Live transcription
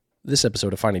This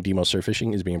episode of Finding Demo Surf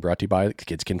Fishing is being brought to you by the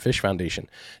Kids Can Fish Foundation.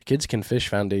 Kids Can Fish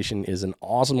Foundation is an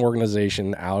awesome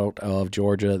organization out of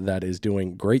Georgia that is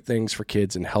doing great things for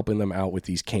kids and helping them out with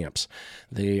these camps.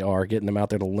 They are getting them out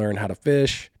there to learn how to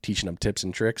fish, teaching them tips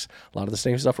and tricks, a lot of the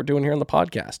same stuff we're doing here on the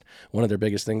podcast. One of their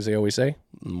biggest things they always say,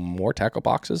 more tackle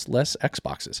boxes, less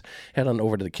Xboxes. Head on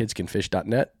over to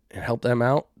thekidscanfish.net and help them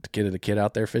out to get a kid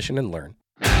out there fishing and learn.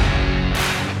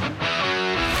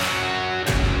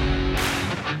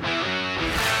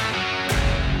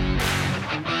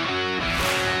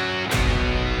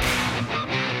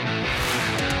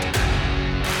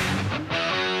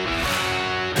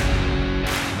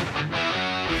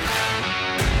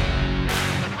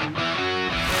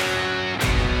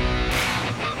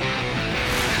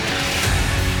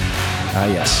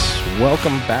 Yes.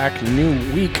 Welcome back. New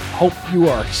week. Hope you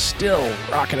are still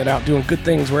rocking it out, doing good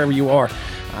things wherever you are.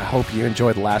 I hope you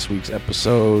enjoyed last week's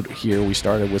episode here. We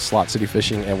started with Slot City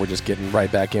Fishing, and we're just getting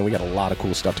right back in. We got a lot of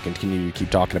cool stuff to continue to keep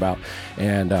talking about,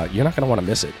 and you're not going to want to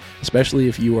miss it, especially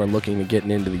if you are looking at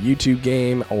getting into the YouTube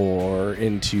game or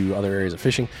into other areas of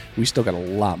fishing. We still got a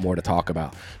lot more to talk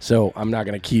about, so I'm not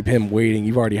going to keep him waiting.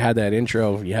 You've already had that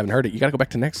intro. If you haven't heard it, you got to go back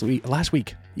to last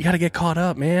week. You got to get caught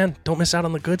up, man. Don't miss out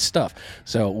on the good stuff.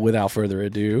 So without further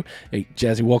ado, hey,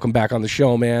 Jazzy, welcome back on the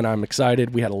show, man. I'm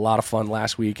excited. We had a lot of fun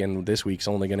last week, and this week's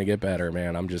only going to get better,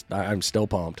 man. I'm still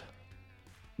pumped.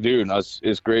 Dude,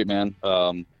 it's great, man.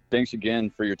 Thanks again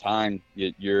for your time.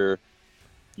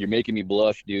 You're making me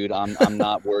blush, dude. I'm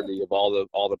not worthy of all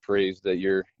the praise that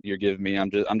you're giving me.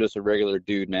 I'm just a regular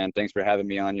dude, man. Thanks for having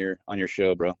me on your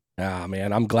show, bro. Ah,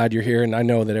 man, I'm glad you're here, and I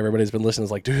know that everybody's been listening.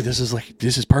 Is like, dude, this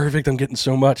is perfect. I'm getting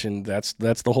so much, and that's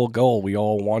the whole goal. We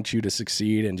all want you to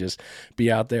succeed and just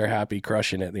be out there happy,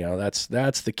 crushing it. You know, that's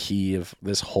the key of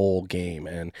this whole game,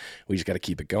 and we just got to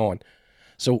keep it going.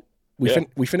 So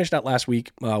we finished that last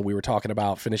week. We were talking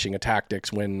about finishing a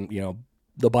tactics when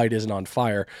the bite isn't on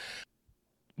fire.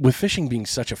 With fishing being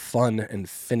such a fun and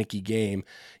finicky game,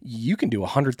 you can do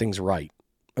 100 things right,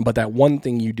 but that one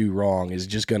thing you do wrong is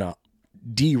just gonna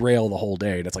derail the whole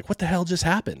day. And it's like, what the hell just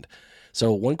happened?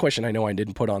 So one question I know I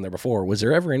didn't put on there before, was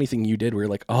there ever anything you did where you're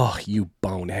like, oh, you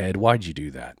bonehead, why'd you do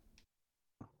that?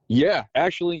 Yeah,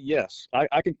 actually, yes.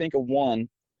 I can think of one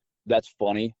that's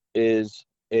funny. Is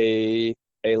a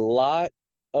lot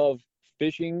of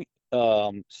fishing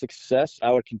success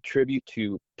I would contribute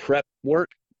to prep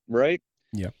work, right?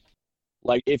 Yeah.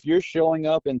 Like if you're showing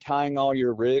up and tying all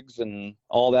your rigs and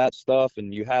all that stuff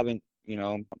and you haven't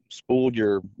spooled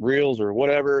your reels or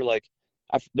whatever, like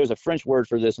there's a French word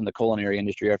for this in the culinary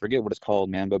industry. I forget what it's called,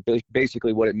 man, but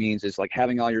basically what it means is like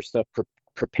having all your stuff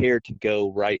prepared to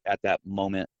go right at that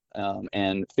moment.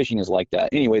 And fishing is like that.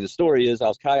 Anyway, the story is I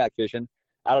was kayak fishing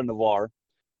out of Navarre.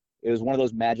 It was one of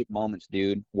those magic moments,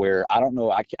 dude, where I don't know,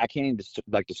 I can't even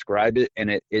describe it,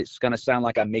 and it's going to sound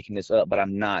like I'm making this up, but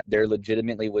I'm not. There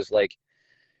legitimately was like,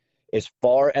 as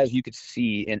far as you could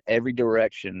see in every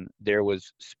direction, there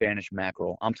was Spanish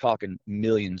mackerel. I'm talking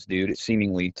millions, dude,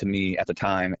 seemingly to me at the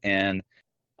time. And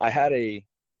I had a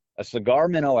cigar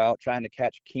minnow out trying to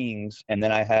catch kings, and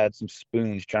then I had some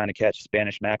spoons trying to catch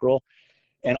Spanish mackerel.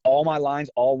 And all my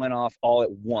lines all went off all at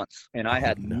once, and I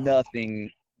had nothing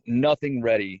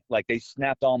ready. Like they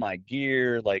snapped all my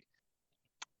gear. Like,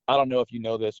 I don't know if you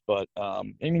know this, but I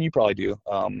mean, you probably do.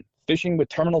 Fishing with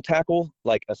terminal tackle,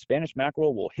 like a Spanish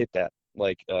mackerel will hit that,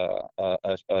 like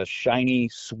a shiny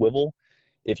swivel.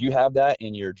 If you have that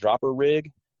in your dropper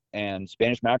rig and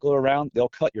Spanish mackerel around, they'll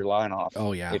cut your line off.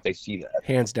 Oh yeah, if they see that.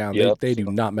 Hands down. Yep. They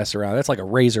do not mess around. That's like a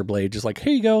razor blade, just like,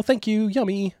 here you go, thank you,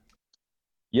 yummy.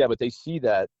 Yeah, but they see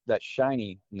that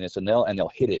shininess and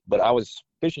they'll hit it. But I was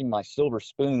fishing my silver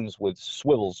spoons with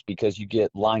swivels because you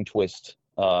get line twist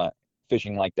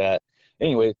fishing like that.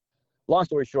 Anyway, long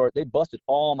story short, they busted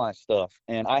all my stuff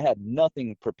and I had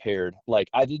nothing prepared. Like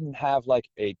I didn't have like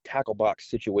a tackle box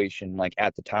situation like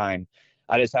at the time.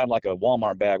 I just had like a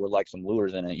Walmart bag with like some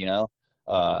lures in it,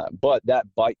 but that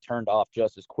bite turned off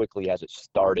just as quickly as it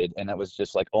started. And it was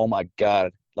just like, oh my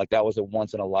God, like that was a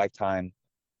once in a lifetime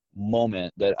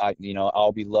moment that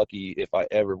I'll be lucky if I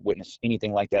ever witness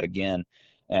anything like that again.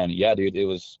 And yeah, dude, it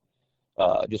was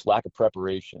just lack of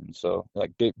preparation. So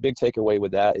like big takeaway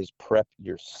with that is prep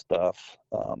your stuff.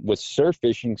 With surf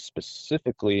fishing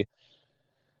specifically,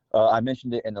 I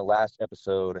mentioned it in the last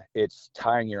episode, it's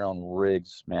tying your own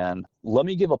rigs, man. Let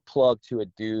me give a plug to a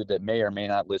dude that may or may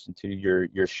not listen to your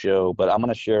show, but I'm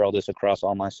going to share all this across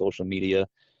all my social media.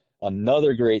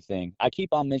 Another great thing. I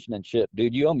keep on mentioning Chip.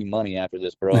 Dude, you owe me money after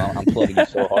this, bro. I'm plugging you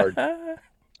so hard.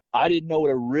 I didn't know what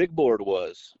a rig board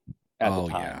was at the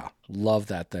time. Oh, yeah. Love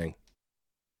that thing.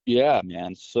 Yeah,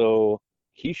 man. So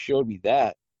he showed me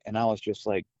that, and I was just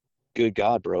like, good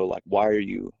God, bro, like, why are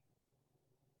you,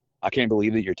 I can't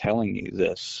believe that you're telling me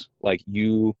this. Like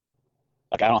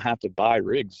I don't have to buy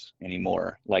rigs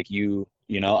anymore. Like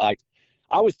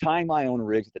I was tying my own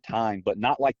rigs at the time, but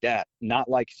not like that. Not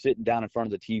like sitting down in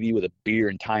front of the TV with a beer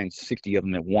and tying 60 of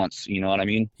them at once. You know what I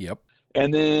mean? Yep.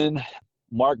 And then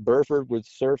Mark Burford with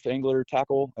Surf Angler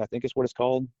Tackle, I think is what it's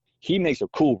called. He makes a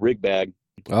cool rig bag.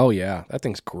 Oh yeah, that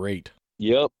thing's great.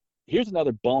 Yep. Here's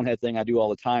another bonehead thing I do all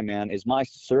the time, man, is my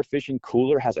surf fishing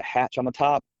cooler has a hatch on the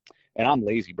top, and I'm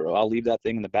lazy, bro. I'll leave that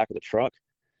thing in the back of the truck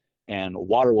and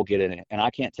water will get in it. And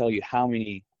I can't tell you how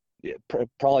many,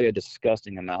 probably a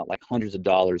disgusting amount, like hundreds of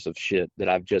dollars of shit that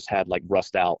I've just had like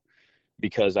rust out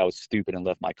because I was stupid and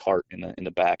left my cart in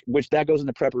the back, which that goes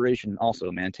into preparation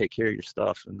also, man. Take care of your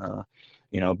stuff. And,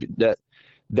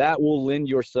 that will lend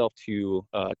yourself to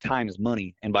time is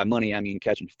money. And by money, I mean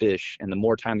catching fish. And the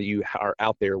more time that you are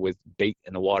out there with bait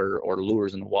in the water or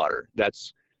lures in the water,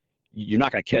 you're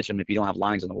not going to catch them if you don't have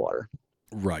lines in the water.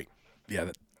 Right.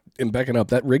 Yeah. And backing up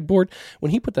that rig board,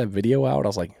 when he put that video out, I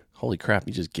was like, holy crap,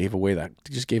 he just gave away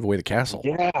the castle.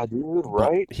 Yeah, dude,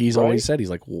 right? But he's always said, he's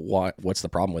like, well, what's the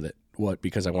problem with it? What,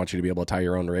 because I want you to be able to tie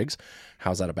your own rigs?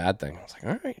 How's that a bad thing? I was like,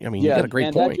 all right. I mean, you got a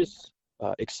great point. That just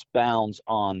expounds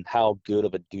on how good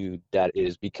of a dude that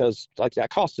is, because like that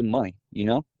costs him money,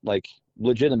 like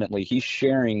legitimately he's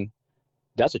sharing.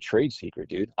 That's a trade secret,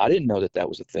 dude. I didn't know that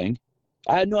was a thing.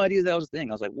 I had no idea that was a thing.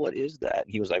 I was like, what is that?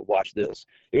 And he was like, watch this.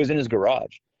 It was in his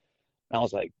garage. And I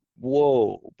was like,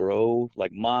 whoa, bro,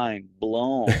 like mind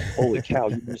blown. Holy cow,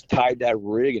 you just tied that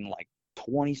rig in like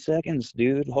 20 seconds,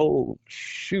 dude. Oh,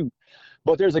 shoot.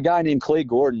 But there's a guy named Clay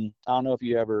Gordon. I don't know if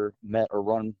you ever met or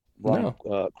run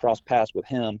cross paths with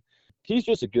him. He's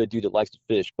just a good dude that likes to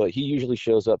fish, but he usually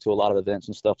shows up to a lot of events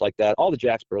and stuff like that. All the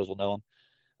Jax bros will know him.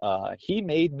 He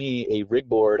made me a rig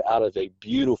board out of a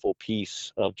beautiful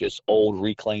piece of just old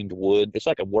reclaimed wood. It's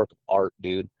like a work of art,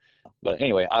 dude. But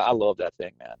anyway, I love that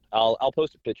thing, man. I'll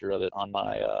post a picture of it on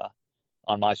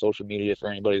my social media for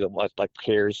anybody that like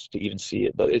cares to even see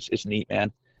it. But it's neat,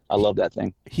 man. I love that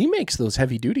thing. He makes those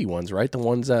heavy duty ones, right? The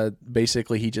ones that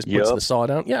basically he just puts the saw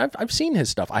down. Yeah, I've seen his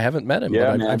stuff. I haven't met him,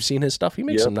 but I've seen his stuff. He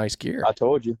makes some nice gear. I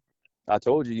told you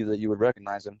that you would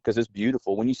recognize him because it's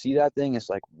beautiful. When you see that thing, it's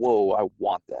like, whoa, I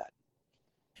want that.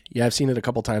 Yeah, I've seen it a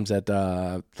couple times at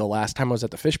the last time I was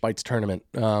at the Fish Bites tournament.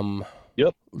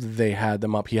 They had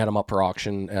them up. He had them up for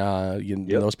auction.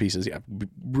 Those pieces,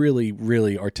 really,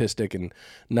 really artistic and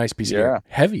nice piece of gear.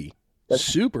 Heavy,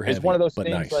 super heavy. It's one of those things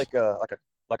nice.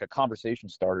 like a conversation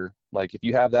starter. Like if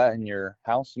you have that in your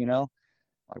house, like,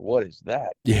 what is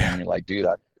that? Yeah. And you're like, dude,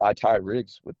 I tie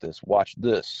rigs with this. Watch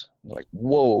this. You're like,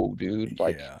 whoa, dude.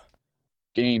 Like,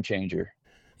 game changer.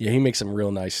 Yeah, he makes some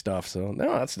real nice stuff. So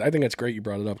no, I think that's great you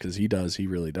brought it up because he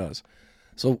really does.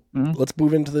 So let's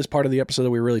move into this part of the episode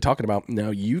that we were really talking about.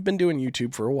 Now, you've been doing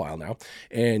YouTube for a while now,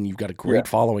 and you've got a great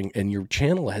following, and your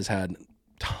channel has had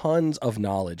tons of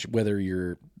knowledge, whether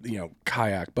you're,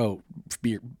 kayak, boat,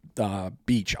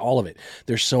 beach, all of it.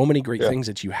 There's so many great things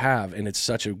that you have, and it's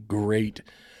such a great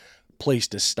place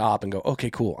to stop and go, okay,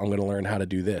 cool, I'm going to learn how to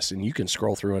do this. And you can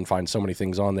scroll through and find so many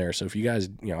things on there. So if you guys,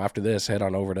 after this, head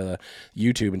on over to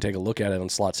YouTube and take a look at it on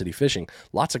Slot City Fishing,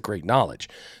 lots of great knowledge.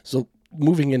 So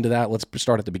moving into that, let's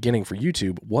start at the beginning for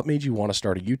YouTube. What made you want to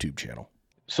start a YouTube channel?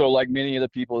 So like many of the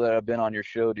people that have been on your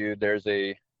show, dude,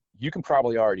 you can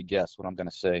probably already guess what I'm going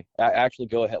to say. Actually,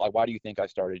 go ahead. Like, why do you think I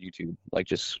started YouTube? Like,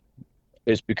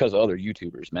 it's because of other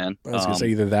YouTubers, man. I was going to say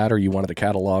either that or you wanted to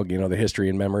catalog, the history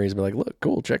and memories, be like, look,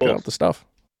 cool, check out the stuff.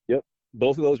 Yep.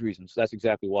 Both of those reasons. That's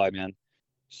exactly why, man.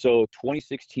 So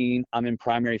 2016, I'm in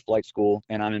primary flight school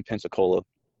and I'm in Pensacola.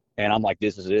 And I'm like,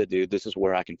 this is it, dude. This is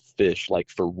where I can fish, like,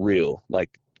 for real. Like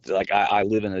I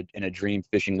live in a dream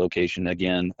fishing location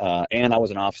again. And I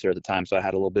was an officer at the time, so I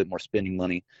had a little bit more spending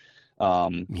money.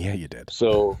 Yeah, you did.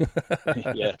 So,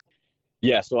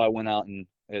 yeah. So I went out and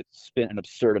spent an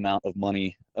absurd amount of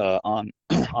money on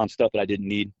stuff that I didn't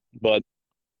need. But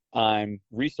I'm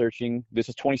researching. This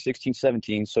is 2016,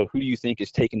 17. So who do you think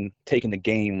is taking the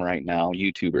game right now?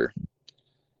 YouTuber.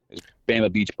 It's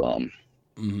Bama Beach Bum.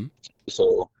 Mm-hmm.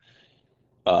 So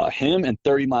him and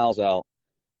 30 Miles Out.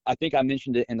 I think I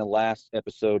mentioned it in the last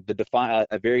episode.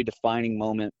 A very defining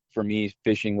moment for me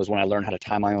fishing was when I learned how to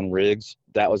tie my own rigs.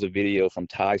 That was a video from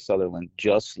Ty Sutherland,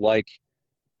 just like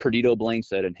Perdido Blaine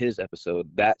said in his episode.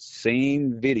 That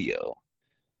same video,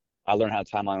 I learned how to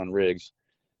tie my own rigs.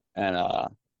 And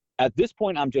at this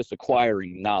point, I'm just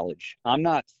acquiring knowledge. I'm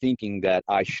not thinking that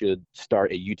I should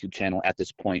start a YouTube channel at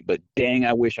this point, but dang,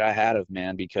 I wish I had of,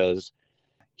 man, because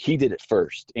he did it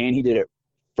first, and he did it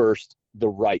first the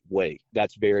right way.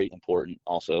 That's very important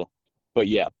also. But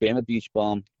yeah, Bama Beach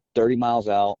Bum, 30 Miles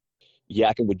Out.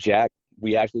 Yakking with Jack.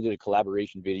 We actually did a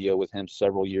collaboration video with him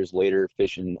several years later,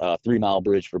 fishing 3 Mile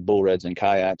Bridge for bull reds and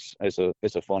kayaks. It's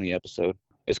a funny episode.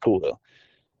 It's cool though.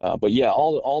 But yeah,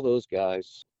 all those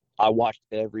guys, I watched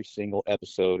every single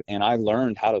episode, and I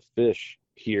learned how to fish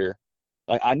here.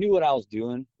 Like, I knew what I was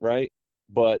doing, right?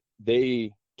 But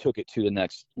they took it to the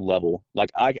next level.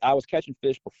 Like, I was catching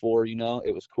fish before, you know,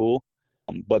 it was cool.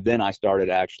 But then I started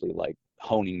actually like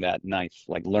honing that knife,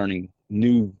 like learning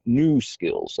new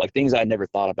skills, like things I never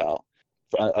thought about.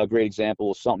 A great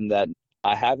example is something that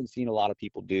I haven't seen a lot of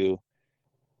people do.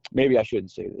 Maybe I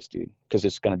shouldn't say this, dude, because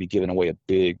it's going to be giving away a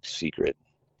big secret.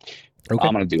 Okay.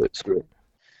 I'm going to do it. Screw it.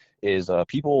 Is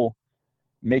people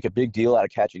make a big deal out of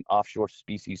catching offshore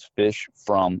species fish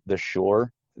from the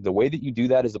shore. The way that you do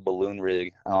that is a balloon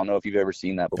rig. I don't know if you've ever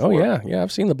seen that before. Oh yeah,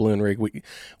 I've seen the balloon rig.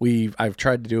 I've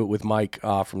tried to do it with Mike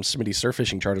from Smitty's Surf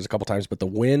Fishing Charters a couple times, but the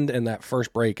wind and that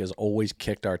first break has always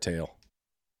kicked our tail.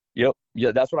 Yep.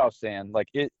 Yeah, that's what I was saying. Like,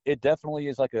 it definitely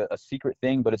is like a secret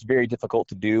thing, but it's very difficult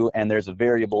to do, and there's a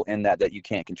variable in that you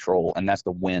can't control, and that's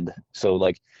the wind. So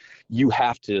like, you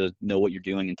have to know what you're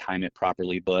doing and time it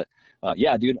properly. But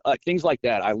yeah, dude, things like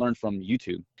that I learned from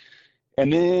YouTube.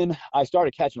 And then I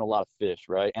started catching a lot of fish,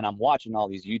 right? And I'm watching all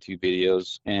these YouTube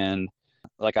videos, and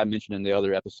like I mentioned in the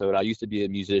other episode, I used to be a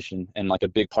musician, and like a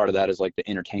big part of that is like the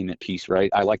entertainment piece, right?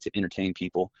 I like to entertain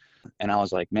people. And I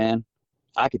was like, man,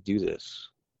 I could do this.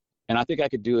 And I think I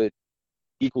could do it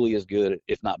equally as good,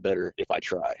 if not better, if I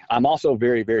try. I'm also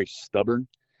very, very stubborn.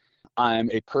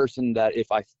 I'm a person that if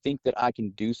I think that I can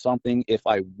do something, if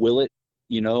I will it,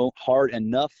 you know, hard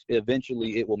enough,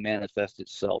 eventually it will manifest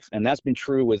itself. And that's been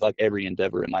true with like every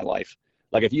endeavor in my life.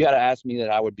 Like, if you had asked me that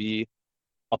I would be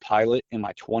a pilot in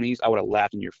my 20s, I would have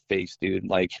laughed in your face, dude.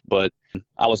 Like, but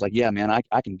I was like, yeah, man,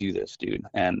 I can do this, dude.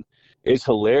 And it's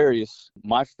hilarious.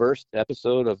 My first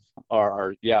episode of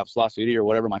Slot City or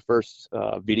whatever, my first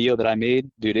video that I made,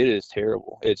 dude, it is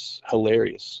terrible. It's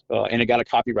hilarious. And it got a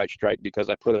copyright strike because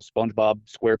I put a SpongeBob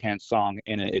SquarePants song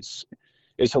in it.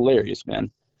 It's hilarious, man.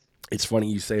 It's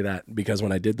funny you say that, because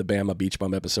when I did the Bama Beach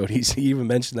Bum episode, he even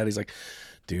mentioned that. He's like,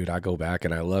 dude, I go back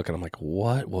and I look and I'm like,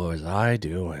 what was I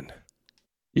doing?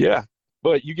 Yeah,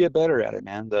 but you get better at it,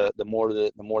 man. The more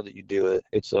that you do it,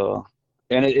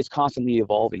 it's constantly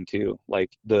evolving too.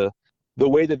 Like the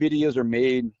way the videos are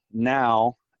made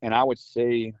now, and I would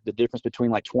say the difference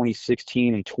between like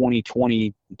 2016 and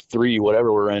 2023,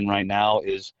 whatever we're in right now,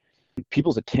 is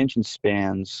people's attention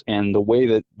spans and the way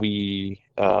that we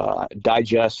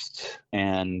digest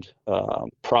and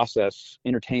process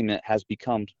entertainment has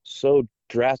become so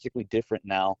drastically different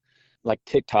now. Like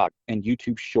TikTok and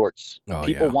YouTube Shorts.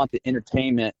 People want the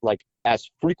entertainment like as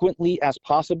frequently as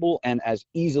possible and as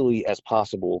easily as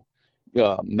possible.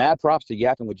 Mad props to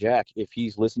Yakking with Jack. If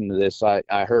he's listening to this,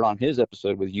 I heard on his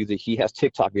episode with you that he has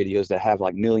TikTok videos that have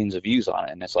like millions of views on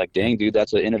it. And it's like, dang, dude,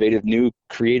 that's an innovative, new,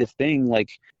 creative thing.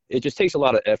 Like, it just takes a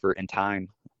lot of effort and time.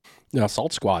 Now,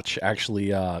 Salt Squatch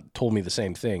actually told me the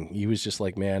same thing. He was just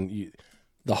like, man,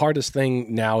 the hardest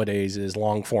thing nowadays is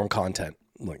long form content.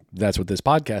 Like, that's what this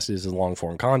podcast is long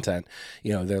form content.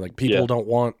 You know, they're like, people don't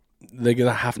want, they're going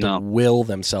to have to will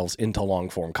themselves into long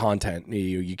form content.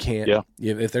 You can't,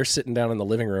 if they're sitting down in the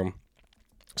living room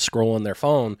scrolling their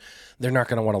phone, they're not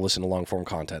going to want to listen to long form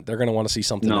content. They're going to want to see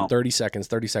something in 30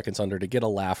 seconds under to get a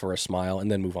laugh or a smile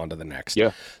and then move on to the next.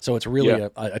 Yeah. So it's really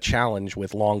a challenge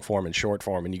with long form and short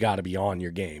form, and you got to be on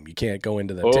your game. You can't go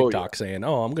into the TikTok saying,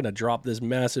 oh, I'm going to drop this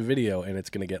massive video and it's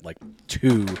going to get like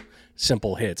 2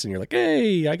 simple hits and you're like,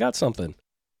 hey, I got something.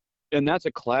 And that's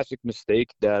a classic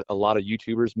mistake that a lot of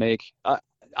YouTubers make.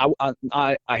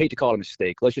 I hate to call it a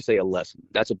mistake. Let's just say a lesson.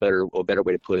 That's a better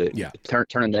way to put it. Yeah.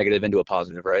 Turn a negative into a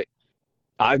positive, right?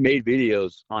 I've made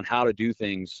videos on how to do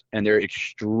things, and they're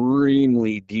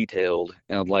extremely detailed.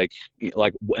 And like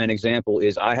an example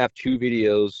is, I have 2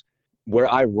 videos where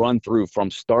I run through from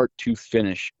start to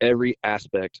finish every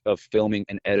aspect of filming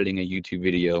and editing a YouTube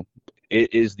video.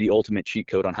 It is the ultimate cheat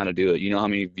code on how to do it. You know how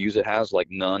many views it has? Like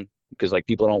none, because like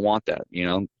people don't want that. You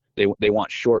know, they want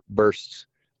short bursts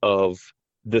of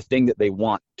the thing that they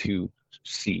want to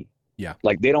see. Yeah.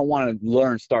 Like, they don't want to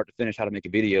learn start to finish how to make a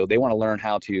video. They want to learn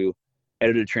how to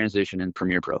edit a transition in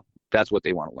Premiere Pro. That's what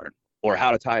they want to learn. Or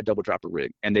how to tie a double dropper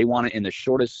rig. And they want it in the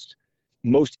shortest,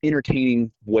 most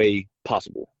entertaining way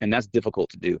possible. And that's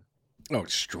difficult to do. Oh,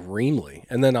 extremely.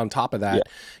 And then on top of that,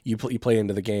 you play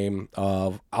into the game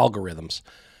of algorithms.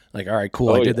 Like, all right,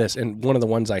 cool, I did this. And one of the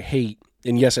ones I hate,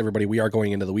 and yes, everybody, we are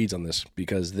going into the weeds on this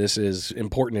because this is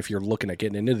important if you're looking at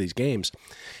getting into these games,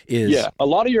 is... Yeah, a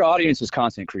lot of your audience is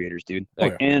content creators, dude.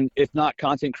 Like, and if not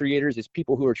content creators, it's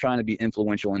people who are trying to be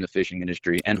influential in the fishing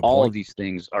industry. And all of these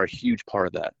things are a huge part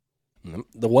of that.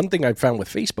 The one thing I found with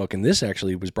Facebook, and this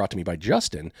actually was brought to me by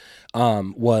Justin,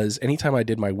 was anytime I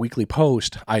did my weekly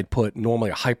post, I'd put normally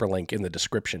a hyperlink in the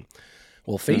description.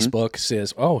 Well, Facebook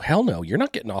says, "Oh, hell no, you're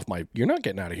not getting out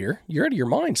of here. You're out of your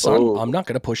mind, son. Oh. I'm not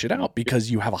going to push it out because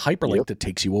you have a hyperlink that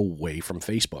takes you away from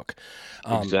Facebook."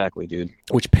 Exactly, dude.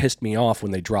 Which pissed me off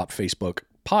when they dropped Facebook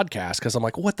podcast, because I'm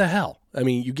like, what the hell? I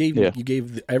mean, you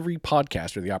gave every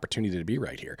podcaster the opportunity to be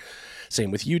right here. Same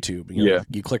with YouTube.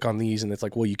 You click on these and it's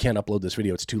like, well, you can't upload this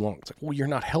video. It's too long. It's like, well, you're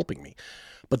not helping me.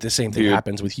 But the same thing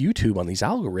happens with YouTube on these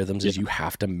algorithms is you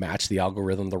have to match the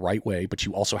algorithm the right way, but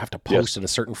you also have to post at a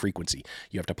certain frequency.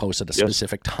 You have to post at a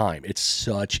specific time. It's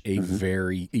such a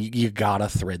you gotta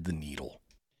thread the needle.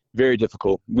 Very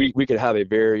difficult. We could have a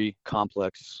very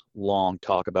complex, long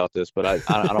talk about this, but I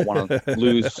don't want to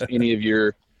lose any of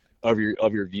your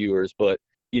viewers. But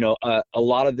a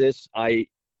lot of this,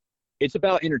 it's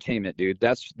about entertainment, dude.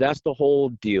 That's the whole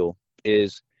deal,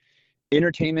 is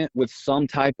entertainment with some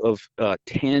type of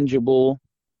tangible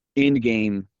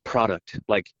in-game product.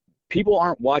 Like, people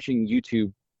aren't watching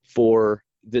YouTube for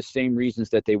the same reasons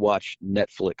that they watch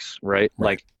Netflix, right?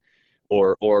 Like,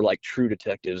 or like True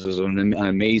Detectives is an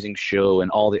amazing show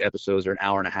and all the episodes are an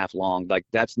hour and a half long. Like,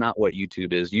 that's not what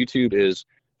YouTube is. YouTube is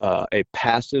a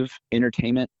passive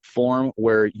entertainment form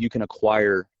where you can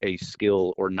acquire a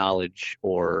skill or knowledge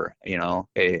or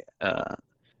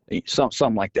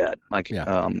something like that. Like,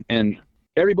 and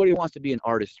everybody wants to be an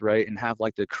artist, right? And have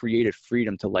like the creative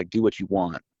freedom to like do what you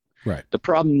want. Right. The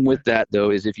problem with that,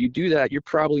 though, is if you do that, you're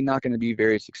probably not going to be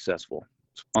very successful,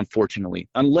 unfortunately,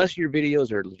 unless your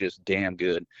videos are just damn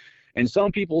good. And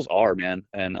some people's are, man.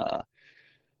 And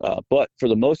but for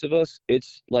the most of us,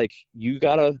 it's like you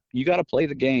gotta play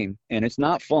the game, and it's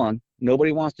not fun.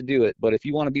 Nobody wants to do it, but if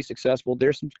you want to be successful,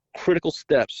 there's some critical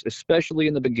steps, especially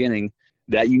in the beginning,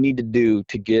 that you need to do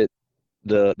to get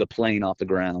the plane off the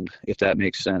ground, if that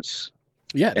makes sense.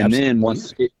 Yeah. And then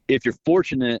if you're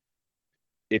fortunate,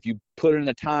 if you put in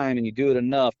the time and you do it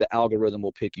enough, the algorithm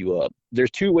will pick you up.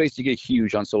 There's two ways to get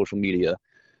huge on social media.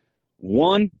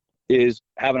 One is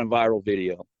having a viral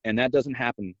video, and that doesn't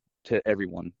happen to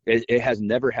everyone. It has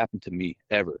never happened to me,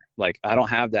 ever. Like, I don't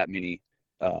have that many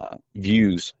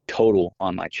views total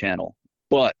on my channel,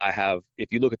 but I have,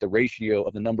 if you look at the ratio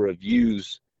of the number of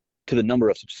views to the number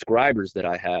of subscribers that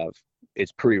I have,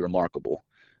 it's pretty remarkable.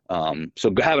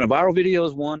 So having a viral video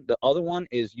is one. The other one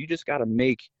is you just got to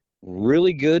make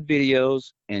really good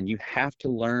videos, and you have to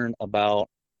learn about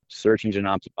search engine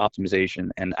optimization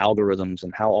and algorithms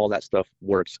and how all that stuff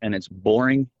works. And it's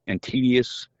boring and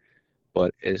tedious,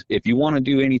 but if you want to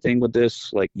do anything with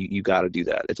this, like, you got to do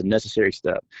that. It's a necessary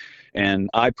step,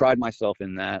 and I pride myself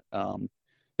in that.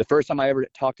 The first time I ever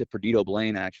talked to Perdido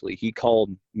Blaine, actually, he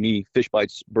called me, Fish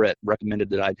Bites Brett recommended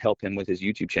that I'd help him with his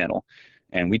YouTube channel,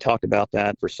 and we talked about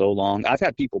that for so long. I've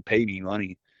had people pay me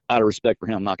money out of respect for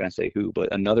him. I'm not going to say who,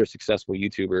 but another successful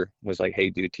YouTuber was like, "Hey,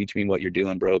 dude, teach me what you're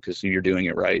doing, bro, because you're doing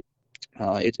it right."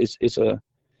 It's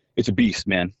a beast,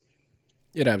 man.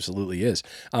 It absolutely is.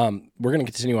 We're going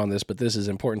to continue on this, but this is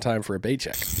important time for a bait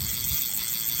check.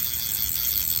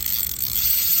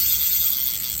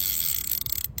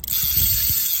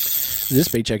 This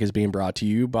bait check is being brought to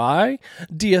you by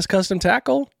DS Custom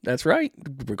Tackle. That's right.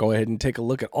 We'll go ahead and take a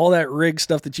look at all that rig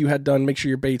stuff that you had done. Make sure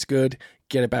your bait's good.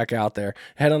 Get it back out there.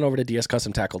 Head on over to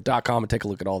dscustomtackle.com and take a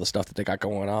look at all the stuff that they got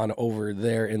going on over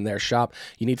there in their shop.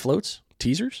 You need floats?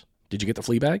 Teasers? Did you get the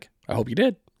flea bag? I hope you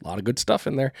did. A lot of good stuff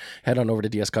in there. Head on over to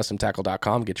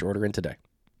dscustomtackle.com. Get your order in today.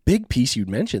 Big piece you'd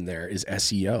mentioned there is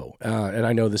SEO. And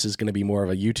I know this is going to be more of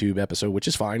a YouTube episode, which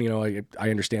is fine. I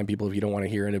understand people if you don't want to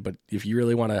hear it, but if you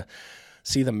really want to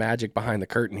see the magic behind the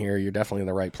curtain here, you're definitely in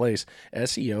the right place.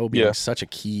 SEO being such a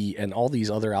key, and all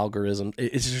these other algorithms,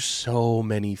 it's just so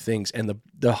many things. And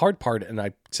the hard part, and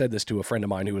I said this to a friend of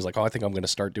mine who was like, "Oh, I think I'm going to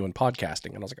start doing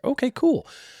podcasting." And I was like, "Okay, cool.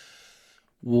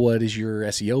 What is your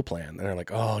SEO plan?" And they're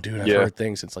like, "Oh, dude, I've heard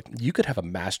things." It's like, you could have a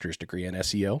master's degree in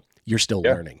SEO. You're still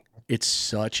learning. It's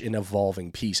such an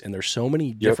evolving piece. And there's so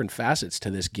many different facets to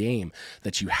this game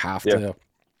that you have to,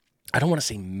 I don't want to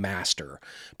say master,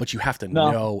 but you have to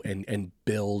know and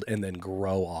build and then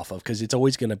grow off of, because it's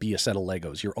always going to be a set of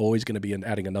Legos. You're always going to be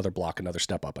adding another block, another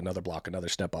step up, another block, another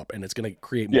step up. And it's going to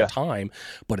create more time,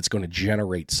 but it's going to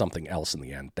generate something else in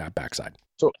the end, that backside.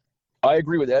 So I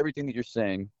agree with everything that you're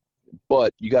saying,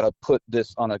 but you got to put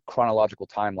this on a chronological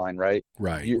timeline, right?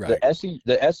 Right.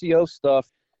 The SEO stuff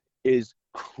is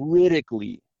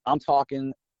critically, I'm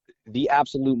talking the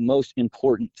absolute most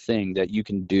important thing that you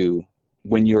can do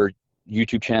when your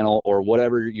YouTube channel or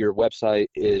whatever your website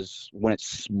is, when it's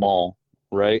small,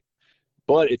 right?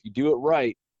 But if you do it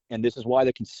right And this is why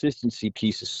the consistency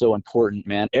piece is so important,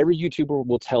 man. Every YouTuber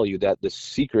will tell you that the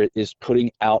secret is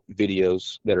putting out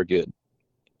videos that are good.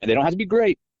 And they don't have to be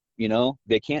great, you know,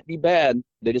 they can't be bad.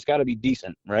 They just got to be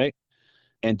decent, right?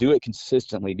 And do it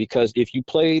consistently, because if you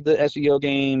play the SEO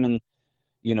game, and,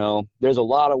 you know, there's a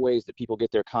lot of ways that people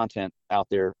get their content out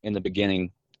there in the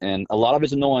beginning, and a lot of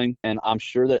it's annoying. And I'm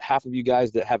sure that half of you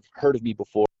guys that have heard of me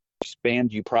before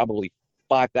spammed you probably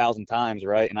 5,000 times,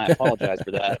 right? And I apologize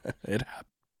for that. It happened.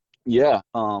 Yeah.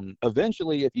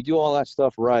 Eventually, if you do all that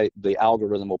stuff right, the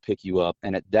algorithm will pick you up.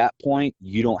 And at that point,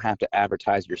 you don't have to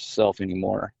advertise yourself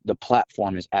anymore. The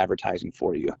platform is advertising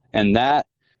for you. And that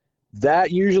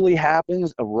usually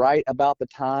happens right about the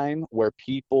time where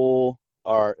people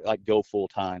are like, go full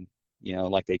time, you know,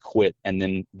 like they quit. And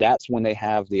then that's when they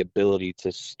have the ability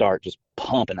to start just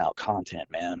pumping out content,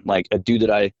 man. Like a dude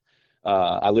that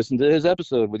I listened to his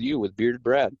episode with Bearded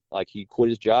Brad. Like, he quit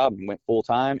his job and went full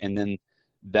time. And then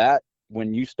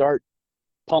when you start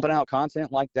pumping out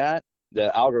content like that,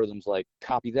 the algorithm's like,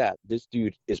 copy that. This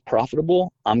dude is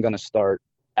profitable. I'm going to start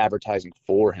advertising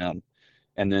for him.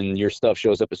 And then your stuff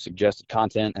shows up as suggested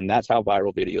content. And that's how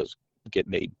viral videos get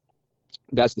made.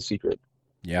 That's the secret.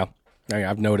 Yeah.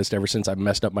 I've noticed ever since I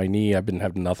messed up my knee, I've been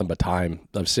having nothing but time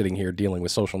of sitting here dealing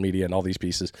with social media and all these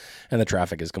pieces, and the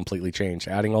traffic has completely changed.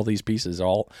 Adding all these pieces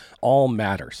all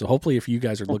matter. So hopefully if you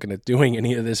guys are looking at doing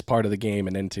any of this part of the game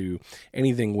and into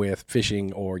anything with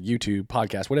fishing or YouTube,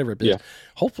 podcast, whatever it is,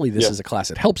 hopefully this is a class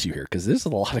that helps you here, because this is a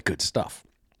lot of good stuff.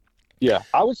 Yeah,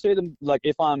 I would say them, like,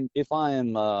 if I'm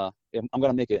going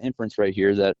to make an inference right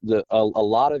here that a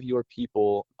lot of your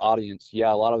audience, a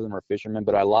lot of them are fishermen,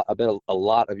 but I bet a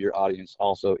lot of your audience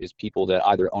also is people that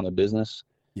either own a business,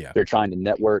 they're trying to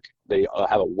network, they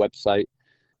have a website,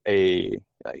 a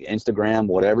Instagram,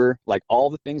 whatever. Like,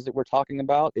 all the things that we're talking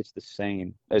about, it's the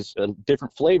same, as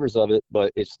different flavors of it,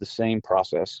 but it's the same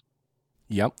process.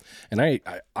 Yep. And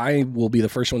I will be the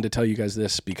first one to tell you guys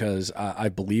this, because I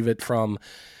believe it from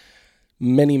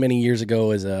many, many years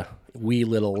ago as a wee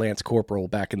little Lance Corporal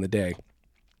back in the day.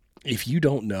 If you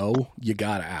don't know, you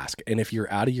got to ask. And if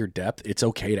you're out of your depth, it's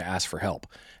okay to ask for help.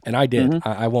 And I did. Mm-hmm.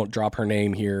 I won't drop her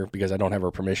name here because I don't have her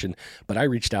permission, but I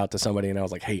reached out to somebody and I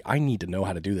was like, hey, I need to know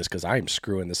how to do this because I am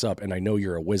screwing this up and I know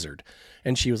you're a wizard.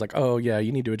 And she was like, oh yeah,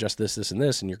 you need to adjust this, this, and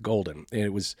this, and you're golden. And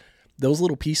it was those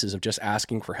little pieces of just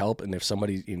asking for help. And if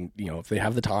somebody, if they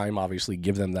have the time, obviously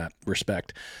give them that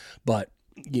respect. But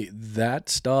that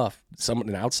stuff,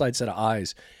 an outside set of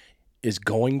eyes is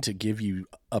going to give you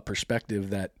a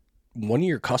perspective that one of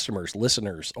your customers,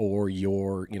 listeners, or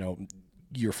your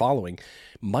following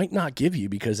might not give you,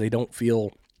 because they don't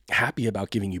feel happy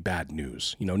about giving you bad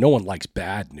news. No one likes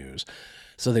bad news,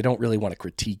 so they don't really want to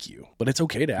critique you, but it's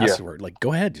okay to ask for it. Like,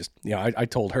 go ahead. Just, I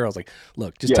told her, I was like,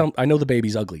 look, just tell me, I know the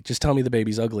baby's ugly. Just tell me the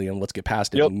baby's ugly and let's get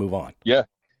past it and move on. Yeah.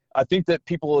 I think that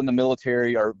people in the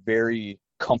military are very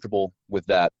comfortable with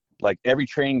that. Like, every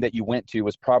training that you went to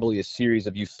was probably a series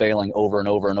of you failing over and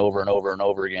over and over and over and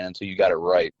over again until you got it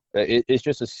right. It's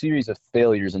just a series of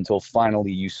failures until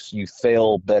finally you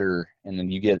fail better, and then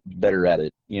you get better at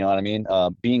it. You know what I mean?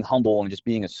 Being humble and just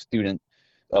being a student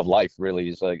of life really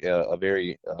is like a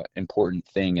very important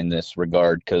thing in this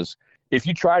regard, because if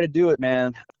you try to do it,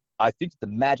 man, I think the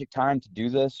magic time to do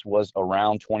this was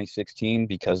around 2016,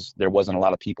 because there wasn't a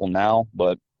lot of people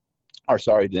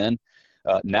then.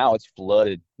 Now it's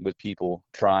flooded with people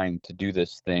trying to do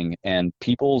this thing, and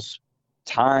people's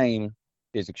time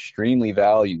is extremely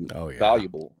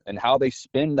valuable, and how they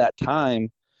spend that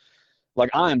time. Like,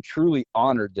 I am truly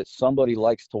honored that somebody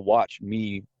likes to watch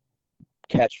me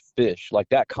catch fish. Like,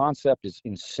 that concept is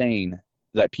insane,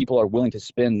 that people are willing to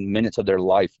spend minutes of their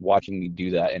life watching me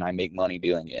do that, and I make money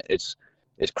doing it. It's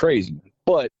crazy.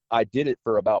 But I did it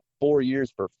for about 4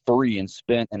 years for free and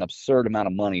spent an absurd amount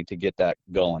of money to get that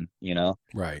going,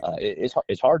 Right.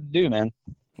 It's hard to do, man.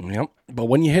 Yep. But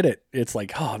when you hit it, it's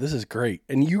like, oh, this is great.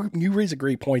 And you raise a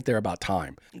great point there about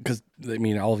time, because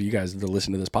all of you guys that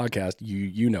listen to this podcast,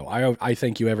 I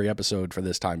thank you every episode for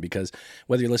this time, because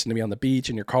whether you're listening to me on the beach,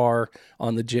 in your car,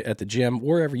 at the gym,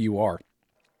 wherever you are,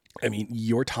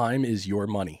 your time is your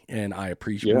money, and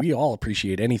we all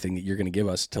appreciate anything that you're going to give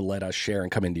us to let us share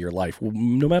and come into your life,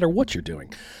 no matter what you're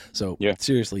doing. So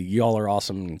seriously, y'all are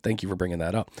awesome. And thank you for bringing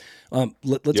that up.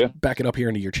 Let's back it up here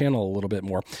into your channel a little bit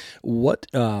more. What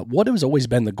has always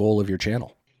been the goal of your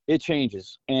channel? It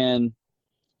changes, and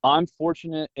I'm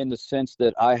fortunate in the sense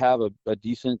that I have a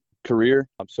decent career.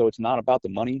 So it's not about the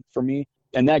money for me.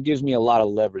 And that gives me a lot of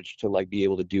leverage to like be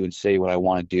able to do and say what I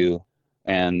want to do.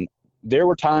 And there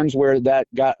were times where that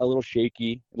got a little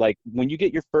shaky. Like, when you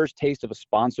get your first taste of a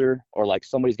sponsor, or like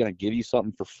somebody's going to give you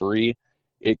something for free,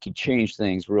 it can change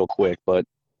things real quick. But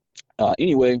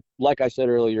Anyway, like I said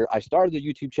earlier, I started the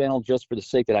YouTube channel just for the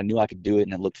sake that I knew I could do it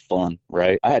and it looked fun,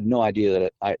 right? I had no idea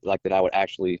that I would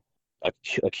actually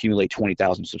accumulate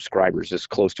 20,000 subscribers as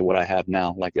close to what I have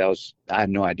now. I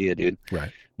had no idea, dude.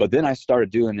 Right. But then I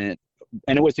started doing it,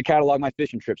 and it was to catalog my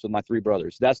fishing trips with my 3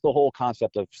 brothers. That's the whole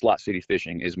concept of Slot City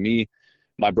Fishing, is me,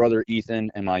 my brother Ethan,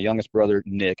 and my youngest brother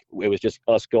Nick. It was just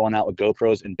us going out with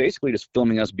GoPros and basically just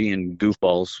filming us being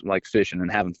goofballs, like fishing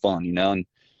and having fun, you know?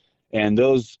 And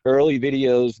those early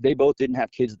videos, they both didn't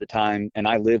have kids at the time, and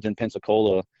I lived in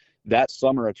Pensacola. That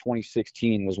summer of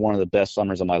 2016 was one of the best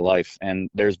summers of my life, and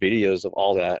there's videos of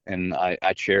all that, and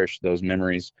I cherish those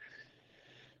memories.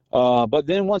 But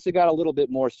then once it got a little bit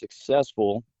more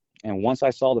successful, and once I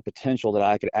saw the potential that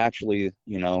I could actually,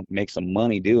 you know, make some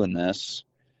money doing this,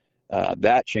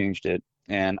 that changed it.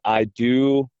 And I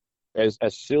do, as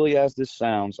silly as this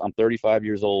sounds, I'm 35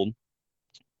 years old.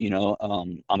 You know,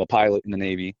 I'm a pilot in the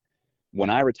Navy. When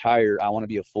I retire, I want to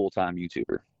be a full-time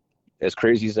YouTuber. As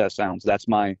crazy as that sounds, that's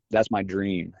my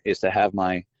dream, is to have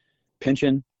my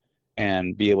pension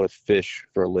and be able to fish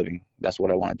for a living. That's what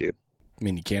I want to do. I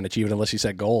mean, you can't achieve it unless you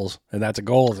set goals, and that's a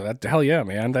goal. Hell yeah,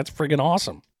 man. That's friggin'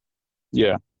 awesome.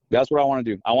 Yeah, that's what I want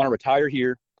to do. I want to retire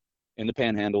here in the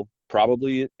Panhandle,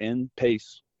 probably in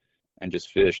Pace, and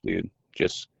just fish, dude.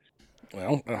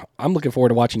 Well, I'm looking forward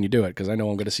to watching you do it, because I know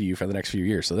I'm going to see you for the next few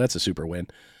years, so that's a super win.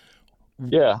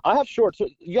 Yeah, I have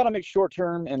you got to make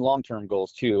short-term and long-term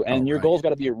goals too, and your goals got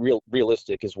to be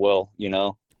realistic as well, you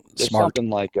know. There's smart.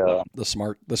 Something like the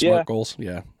smart goals,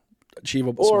 yeah,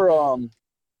 achievable. Or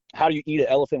how do you eat an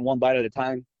elephant one bite at a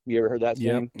time? You ever heard that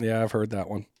saying? Yeah, I've heard that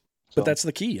one. But that's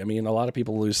the key. I mean, a lot of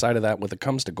people lose sight of that when it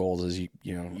comes to goals. Is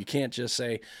you can't just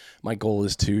say my goal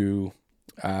is to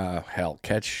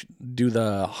catch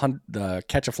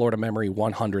a Florida Memory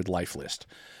 100 life list.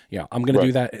 Yeah, I'm going to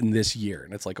do that in this year.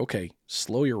 And it's like, okay,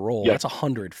 slow your roll. Yeah. That's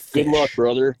 100 fish. Good luck,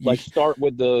 brother. Start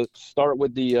with the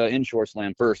inshore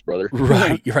slam first, brother.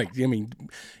 Right. You're right. I mean,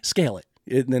 scale it.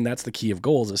 And then that's the key of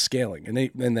goals, is scaling.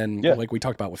 And then like we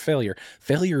talked about with failure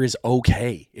is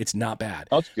okay. It's not bad.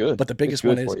 That's good. But the biggest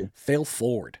one is fail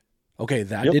forward. Okay,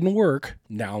 that didn't work.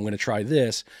 Now I'm going to try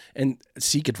this, and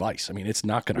seek advice. I mean, it's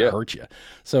not going to hurt you.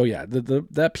 So yeah,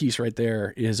 that piece right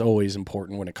there is always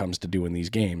important when it comes to doing these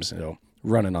games. So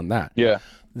running on that. Yeah.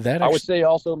 I would say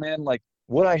also, man, like,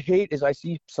 what I hate is I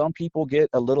see some people get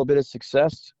a little bit of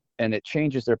success and it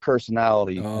changes their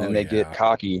personality, and they get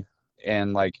cocky.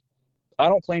 And like, I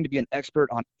don't claim to be an expert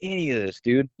on any of this,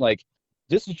 dude. Like,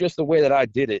 this is just the way that I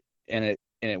did it, and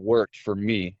it worked for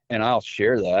me, and I'll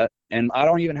share that. And I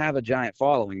don't even have a giant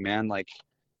following, man. Like,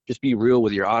 just be real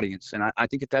with your audience. And I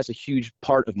think that's a huge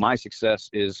part of my success,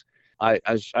 is I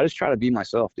just try to be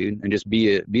myself, dude, and just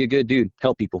be a good dude,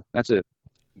 help people. That's it.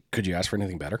 Could you ask for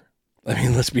anything better? I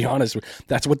mean, let's be honest.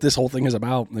 That's what this whole thing is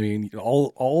about. I mean,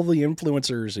 all the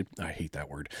influencers, I hate that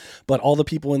word, but all the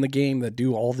people in the game that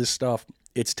do all this stuff,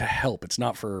 it's to help. It's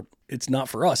not for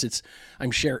us.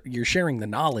 You're sharing the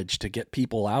knowledge to get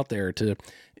people out there to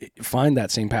find that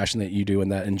same passion that you do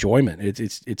and that enjoyment.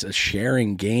 It's a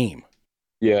sharing game.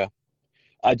 Yeah.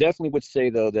 I definitely would say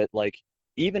though that, like,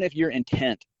 even if your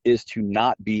intent is to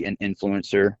not be an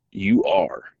influencer, you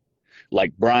are.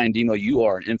 Like Brian Demo, you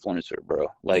are an influencer, bro.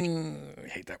 Like, I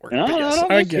hate that word. No,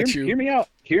 I get you. Hear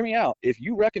me out. If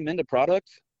you recommend a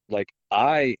product, like,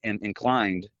 I am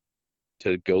inclined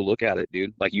to go look at it,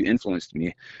 dude. Like, you influenced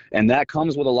me, and that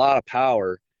comes with a lot of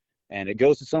power, and it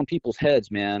goes to some people's heads,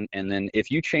 man. And then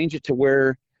if you change it to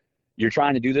where you're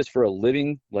trying to do this for a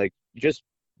living, like,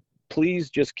 please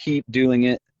just keep doing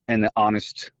it in the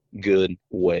honest, good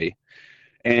way.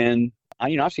 And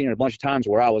I've seen it a bunch of times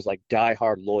where I was like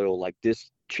diehard loyal, like,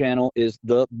 this channel is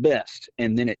the best,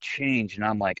 and then it changed, and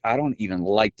I'm like, I don't even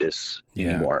like this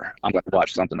anymore. I'm going to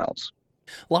watch something else.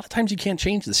 A lot of times you can't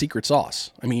change the secret sauce.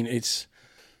 I mean,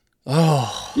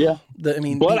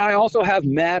 but I also have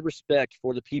mad respect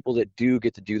for the people that do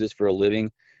get to do this for a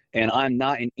living, and I'm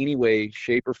not in any way,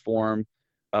 shape, or form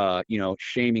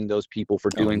shaming those people for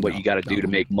doing what you got to do to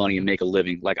make money and make a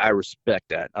living. Like, I respect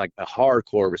that. Like, a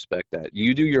hardcore respect that.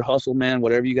 You do your hustle, man,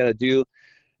 whatever you got to do.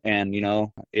 And,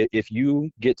 if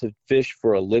you get to fish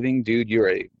for a living, dude, you're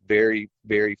a very,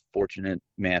 very fortunate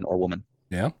man or woman.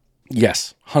 Yeah.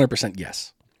 Yes. 100%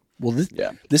 yes. Well,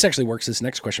 this actually works. This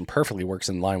next question perfectly works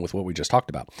in line with what we just talked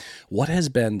about. What has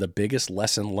been the biggest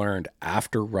lesson learned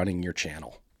after running your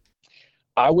channel?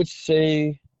 I would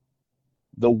say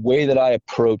the way that I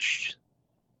approached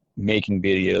making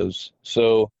videos.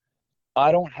 So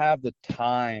I don't have the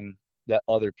time that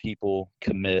other people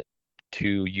commit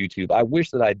to YouTube. I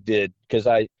wish that I did, because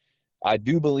I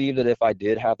do believe that if I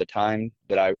did have the time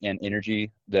and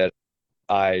energy that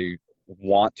I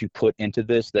want to put into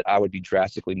this, that I would be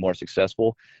drastically more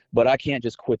successful. But I can't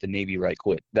just quit the Navy right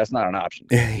quick. That's not an option.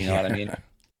 You know what I mean?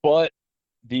 But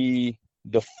the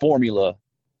formula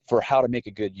for how to make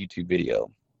a good YouTube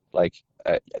video, like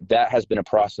that has been a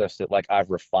process that like I've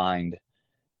refined.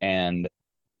 And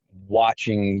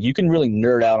watching, you can really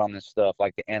nerd out on this stuff,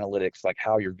 like the analytics, like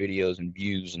how your videos and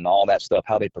views and all that stuff,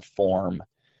 how they perform,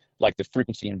 like the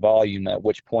frequency and volume, at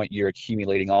which point you're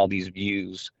accumulating all these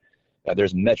views.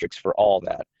 There's metrics for all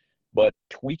that. But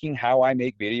tweaking how I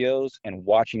make videos and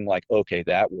watching like, okay,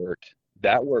 that worked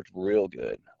real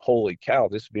good. Holy cow,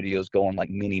 this video is going like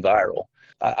mini viral.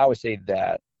 I would say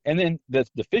that. And then the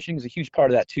fishing is a huge part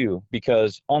of that too,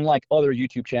 because unlike other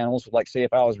YouTube channels, like say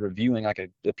if I was reviewing like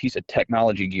a piece of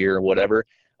technology gear or whatever,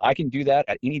 I can do that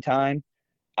at any time.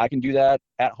 I can do that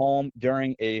at home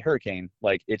during a hurricane.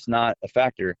 Like, it's not a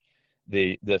factor.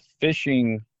 The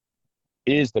fishing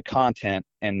is the content,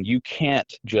 and you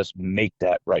can't just make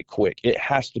that right quick. It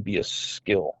has to be a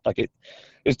skill. Like,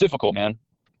 it's difficult, man.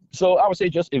 So I would say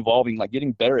just evolving, like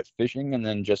getting better at fishing, and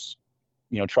then just,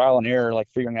 you know, trial and error, like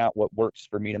figuring out what works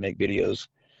for me to make videos.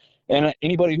 And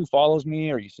anybody who follows me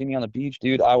or you see me on the beach,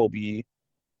 dude, I will be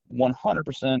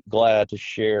 100% glad to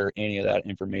share any of that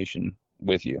information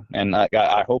with you. And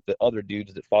I hope that other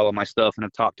dudes that follow my stuff and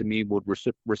have talked to me would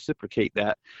reciprocate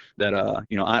that,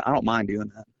 you know, I don't mind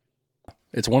doing that.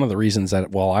 It's one of the reasons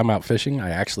that while I'm out fishing, I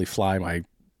actually fly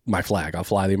my flag. I'll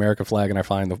fly the American flag, and I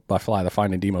fly the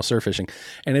Finding Nemo surf fishing,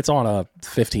 and it's on a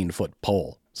 15-foot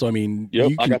pole. So, I mean,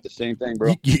 yep, I got the same thing,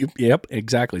 bro. Yep,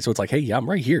 exactly. So it's like, hey, yeah, I'm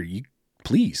right here. You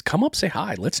please come up, say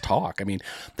hi, let's talk. I mean,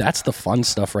 that's the fun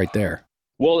stuff right there.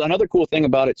 Well, another cool thing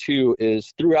about it too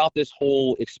is throughout this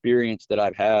whole experience that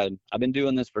I've had, I've been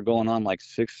doing this for going on like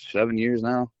 6-7 years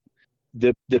now.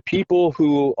 The people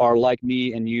who are like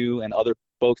me and you and other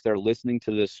folks that are listening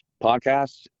to this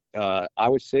podcast, I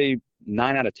would say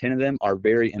 9 out of 10 of them are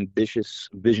very ambitious,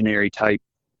 visionary type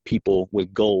people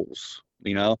with goals,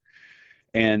 you know?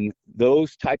 And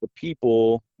those type of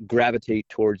people gravitate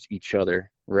towards each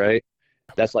other, right?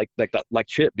 That's like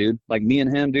Chip, dude. Like me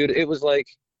and him, dude, it was like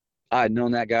I had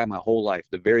known that guy my whole life.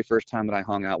 The very first time that I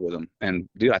hung out with him. And,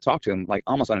 dude, I talk to him like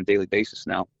almost on a daily basis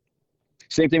now.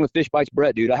 Same thing with Fish Bites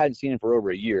Brett, dude. I hadn't seen him for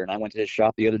over a year, and I went to his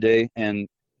shop the other day, and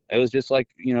it was just like,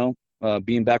 you know,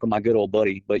 being back with my good old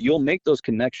buddy. But you'll make those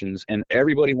connections, and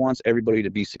everybody wants everybody to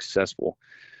be successful,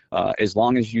 as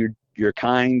long as you're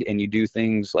kind and you do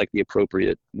things like the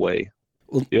appropriate way.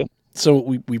 Well, yeah. So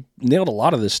we nailed a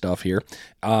lot of this stuff here.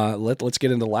 Let's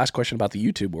get into the last question about the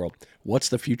YouTube world. What's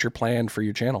the future plan for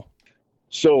your channel?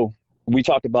 So we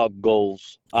talked about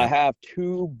goals. I have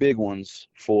 2 big ones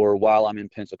for while I'm in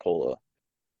Pensacola.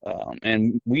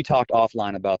 And we talked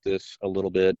offline about this a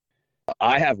little bit.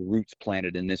 I have roots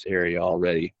planted in this area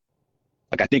already.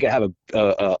 Like, I think I have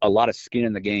a lot of skin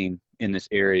in the game in this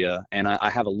area, and I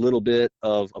have a little bit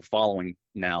of a following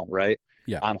now, right?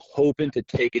 Yeah. I'm hoping to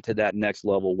take it to that next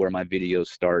level where my videos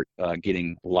start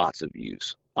getting lots of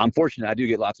views. I'm fortunate I do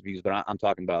get lots of views, but I'm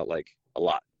talking about like a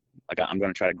lot. Like, I'm going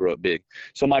to try to grow it big.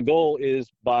 So my goal is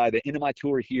by the end of my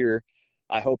tour here,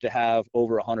 I hope to have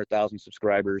over 100,000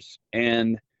 subscribers,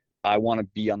 and I want to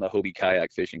be on the Hobie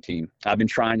kayak fishing team. I've been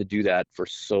trying to do that for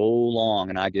so long,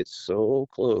 and I get so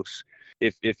close.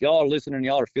 If y'all are listening,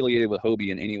 y'all are affiliated with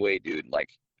Hobie in any way, dude, like,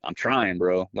 I'm trying,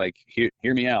 bro. Like,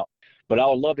 hear me out. But I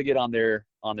would love to get on their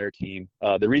team.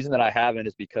 The reason that I haven't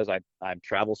is because I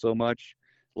travel so much.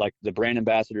 Like, the brand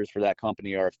ambassadors for that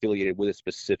company are affiliated with a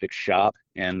specific shop,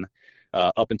 and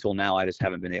up until now, I just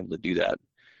haven't been able to do that.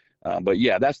 But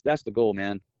yeah, that's the goal,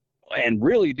 man. And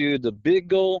really, dude, the big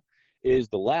goal is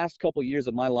the last couple of years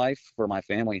of my life for my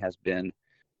family has been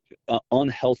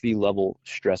unhealthy level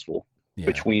stressful. Yeah.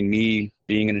 Between me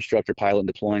being an instructor pilot and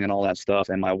deploying and all that stuff,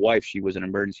 and my wife, she was an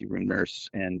emergency room nurse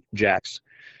and Jax.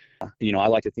 You know, I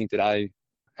like to think that I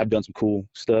have done some cool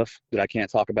stuff that I can't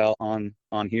talk about on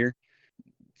here.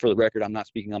 For the record, I'm not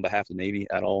speaking on behalf of the Navy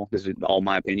at all. This is all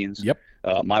my opinions. Yep.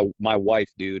 My wife,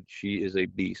 dude, she is a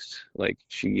beast. Like,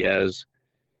 she has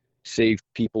saved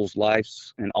people's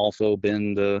lives and also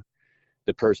been the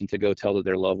person to go tell that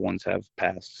their loved ones have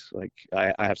passed. Like,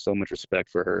 I have so much respect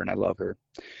for her, and I love her.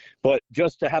 But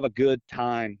just to have a good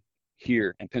time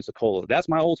here in Pensacola, that's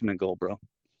my ultimate goal, bro.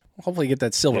 Hopefully get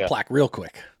that silver plaque real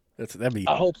quick. That'd be.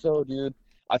 I hope so, dude.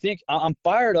 I think I'm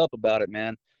fired up about it,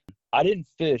 man. I didn't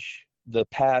fish the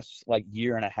past like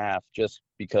year and a half just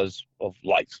because of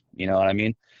life, you know what I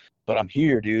mean? But I'm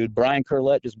here, dude. Brian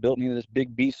Curlett just built me this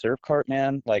big beast surf cart,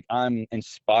 man. Like, I'm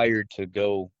inspired to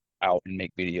go out and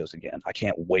make videos again. I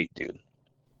can't wait, dude.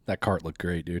 That cart looked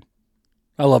great, dude.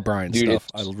 I love Brian's stuff.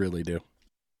 I really do.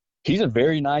 He's a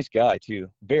very nice guy too.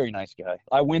 Very nice guy.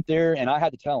 I went there and I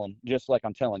had to tell him, just like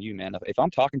I'm telling you, man. If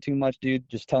I'm talking too much, dude,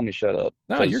 just tell me to shut up.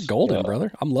 No, you're golden,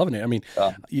 brother. I'm loving it. I mean,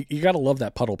 you got to love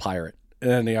that puddle pirate.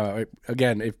 And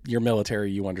again, if you're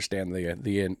military, you understand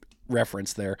the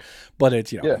reference there. But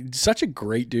it's such a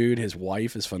great dude. His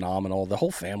wife is phenomenal. The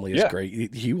whole family is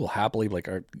great. He will happily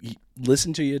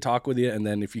listen to you, talk with you, and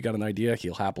then if you got an idea,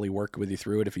 he'll happily work with you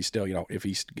through it. If he's still if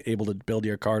he's able to build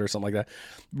you a card or something like that,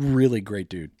 really great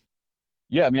dude.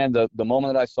 Yeah, man, the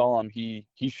moment that I saw him, he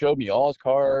showed me all his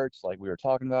cards, like we were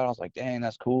talking about. I was like, dang,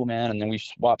 that's cool, man. And then we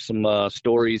swapped some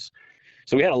stories.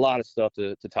 So we had a lot of stuff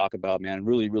to talk about, man.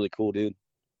 Really, really cool, dude.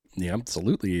 Yeah,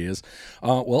 absolutely he is.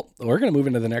 Well, we're going to move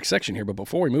into the next section here, but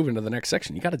before we move into the next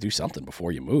section, you got to do something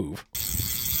before you move.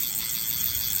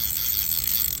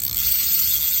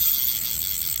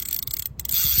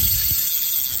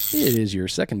 It is your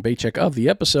second bait check of the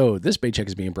episode. This bait check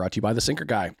is being brought to you by The Sinker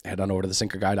Guy. Head on over to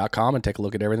thesinkerguy.com and take a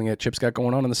look at everything that Chip's got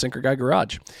going on in the Sinker Guy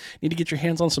garage. Need to get your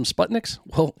hands on some Sputniks?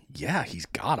 Well, yeah, he's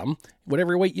got them.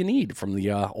 Whatever weight you need, from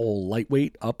the old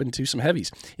lightweight up into some heavies.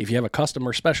 If you have a custom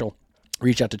or special,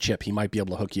 reach out to Chip. He might be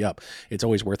able to hook you up. It's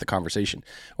always worth a conversation.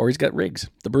 Or he's got rigs.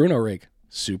 The Bruno rig.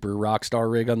 Super rock star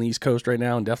rig on the East Coast right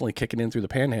now and definitely kicking in through the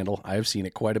Panhandle. I've seen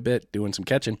it quite a bit doing some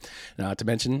catching. Not to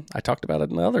mention, I talked about it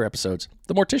in the other episodes.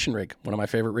 The Mortician rig, one of my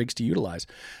favorite rigs to utilize.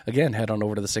 Again, head on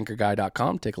over to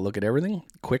thesinkerguy.com, take a look at everything.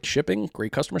 Quick shipping,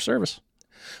 great customer service.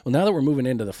 Well, now that we're moving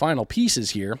into the final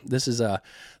pieces here, this is the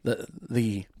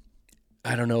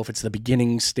I don't know if it's the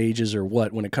beginning stages or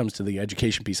what when it comes to the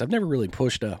education piece. I've never really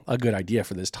pushed a good idea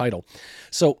for this title.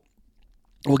 So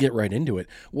we'll get right into it.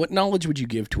 What knowledge would you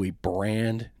give to a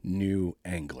brand new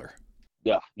angler?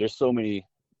 Yeah, there's so many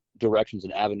directions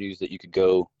and avenues that you could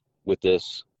go with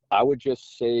this. I would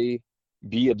just say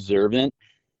be observant,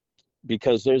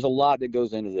 because there's a lot that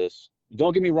goes into this.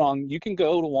 Don't get me wrong. You can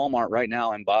go to Walmart right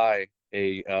now and buy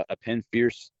a Penn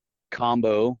Fierce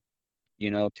combo,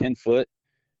 10 foot,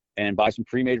 and buy some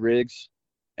pre-made rigs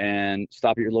and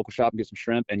stop at your local shop and get some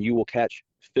shrimp, and you will catch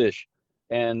fish.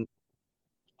 And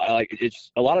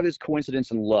it's a lot of it's coincidence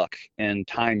and luck and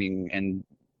timing, and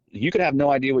you could have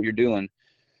no idea what you're doing.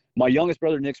 My youngest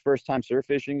brother Nick's first time surf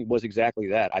fishing was exactly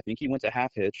that. I think he went to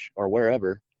Half Hitch or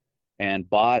wherever and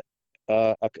bought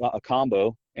a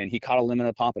combo, and he caught a limit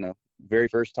of pompano very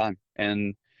first time,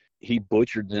 and he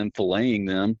butchered them, filleting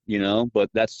them, but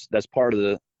that's part of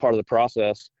the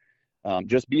process.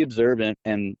 Just be observant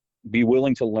and be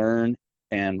willing to learn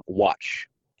and watch.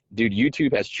 Dude,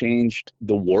 YouTube has changed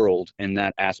the world in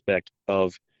that aspect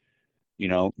of,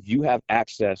 you have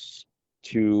access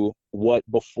to what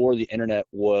before the internet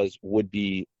would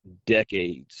be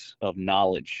decades of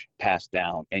knowledge passed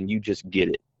down, and you just get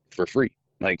it for free.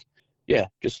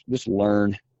 Just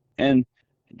learn and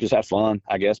just have fun,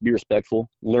 I guess. Be respectful,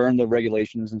 learn the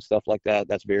regulations and stuff like that.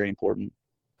 That's very important.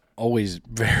 Always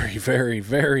very, very,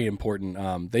 very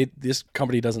important. This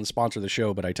company doesn't sponsor the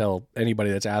show, but I tell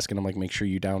anybody that's asking, I'm like, make sure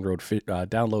you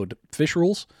download Fish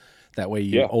Rules. That way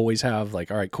you always have all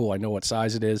right, cool, I know what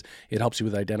size it is. It helps you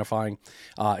with identifying.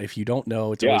 If you don't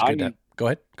know, it's always good to go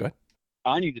ahead.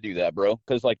 I need to do that, bro,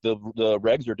 because the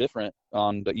regs are different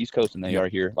on the East Coast than they are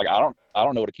here. I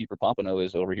don't know what a keeper pompano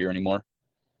is over here anymore.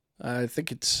 I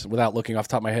think it's, without looking off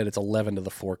the top of my head, it's 11 to the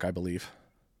fork, I believe.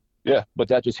 Yeah, but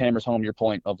that just hammers home your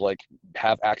point of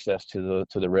have access to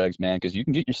the regs, man, because you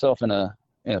can get yourself in a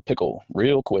pickle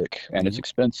real quick, and it's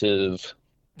expensive.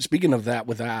 Speaking of that,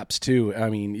 with apps too, I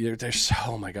mean, there's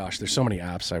so many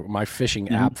apps. My fishing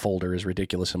app folder is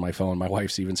ridiculous in my phone. My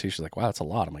wife's even says, she's like, wow, that's a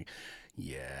lot. I'm like,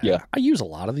 yeah. I use a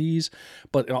lot of these,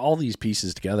 but all these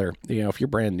pieces together, if you're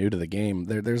brand new to the game,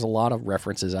 there's a lot of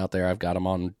references out there. I've got them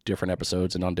on different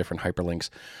episodes and on different hyperlinks,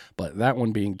 but that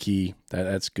one being key,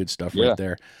 that's good stuff right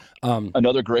there.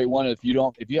 Another great one, if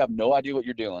you have no idea what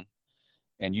you're doing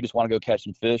and you just want to go catch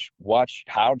some fish, watch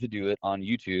how to do it on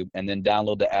YouTube, and then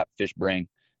download the app FishBrain,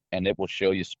 and it will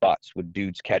show you spots with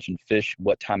dudes catching fish,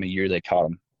 what time of year they caught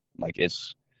them.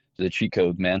 It's the cheat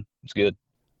code, man. It's good.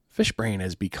 FishBrain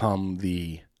has become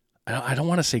I don't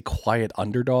want to say quiet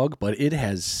underdog, but it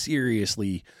has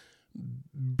seriously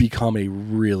become a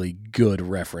really good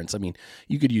reference. I mean,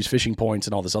 you could use Fishing Points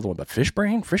and all this other one, but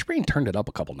FishBrain turned it up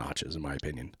a couple notches, in my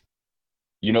opinion.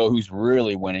 You know who's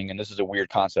really winning, and this is a weird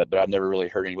concept, but I've never really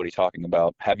heard anybody talking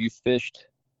about. Have you fished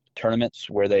tournaments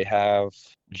where they have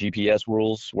GPS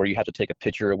rules where you have to take a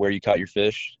picture of where you caught your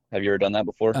fish? Have you ever done that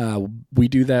before? We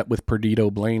do that with Perdido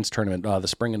Blaine's tournament, the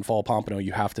spring and fall pompano.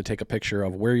 You have to take a picture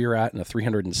of where you're at in a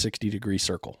 360-degree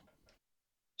circle.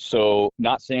 So,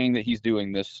 not saying that he's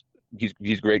doing this. He's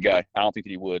a great guy. I don't think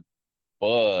that he would.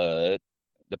 But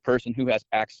the person who has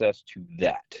access to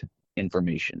that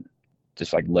information,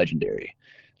 just like legendary.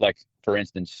 Like, for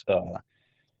instance,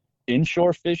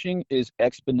 inshore fishing is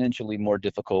exponentially more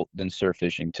difficult than surf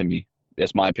fishing to me.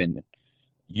 That's my opinion.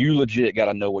 You legit got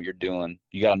to know what you're doing.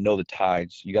 You got to know the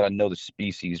tides. You got to know the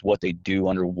species, what they do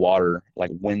underwater,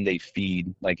 like when they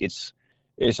feed. Like it's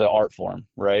an art form,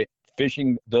 right?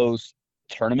 Fishing those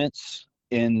tournaments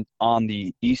on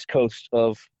the east coast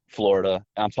of Florida,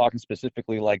 I'm talking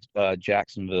specifically like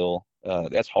Jacksonville,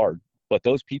 that's hard. But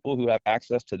those people who have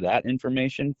access to that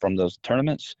information from those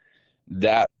tournaments,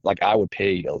 that, like, I would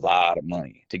pay a lot of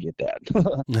money to get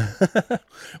that.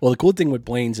 Well, the cool thing with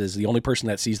Blaine's is the only person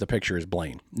that sees the picture is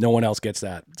Blaine. No one else gets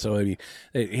that. So I mean,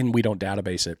 and we don't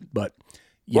database it. But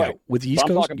yeah, Right. with the But East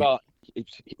I'm Coast, talking about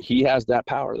he has that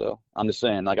power, though. I'm just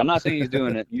saying, like, I'm not saying he's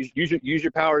doing it. Use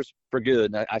your powers for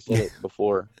good. I said it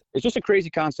before. It's just a crazy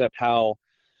concept how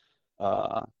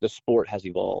the sport has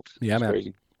evolved. Yeah, It's man.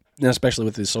 crazy. and especially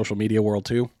with the social media world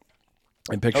too,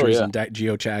 and pictures yeah. and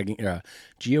geocaching,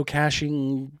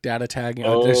 data tagging.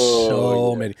 There's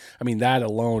so many. I mean, that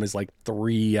alone is like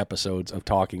 3 episodes of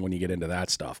talking when you get into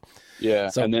that stuff. Yeah.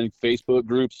 So- And then Facebook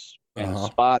groups and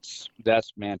spots.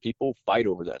 That's, man, people fight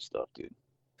over that stuff, dude.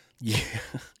 Yeah,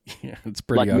 yeah, it's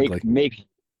pretty Like, ugly.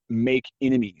 make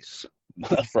enemies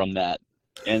from that.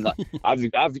 And I've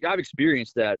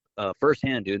experienced that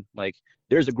firsthand, dude. Like,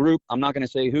 there's a group, I'm not gonna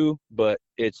say who, but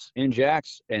it's in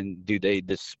Jax, and dude, they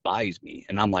despise me,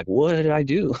 and I'm like, what did I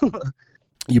do?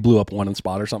 You blew up one in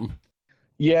spot or something.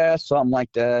 Yeah, something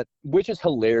like that, which is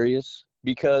hilarious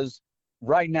because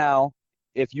right now,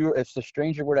 if the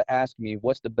stranger were to ask me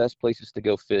what's the best places to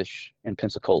go fish in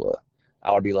Pensacola,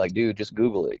 I would be like, dude, just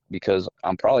Google it, because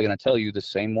I'm probably gonna tell you the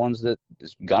same ones that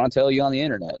is gonna tell you on the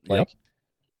internet. Like,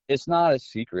 it's not a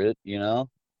secret, you know?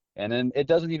 And then it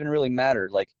doesn't even really matter.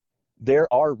 Like, there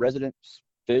are resident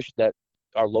fish that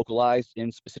are localized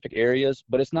in specific areas,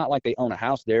 but it's not like they own a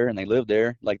house there and they live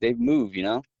there. Like, they've moved, you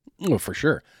know? Oh, for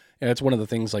sure. And it's one of the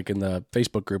things, like in the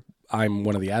Facebook group, I'm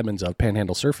one of the admins of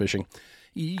Panhandle Surf Fishing.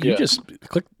 You just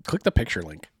click the picture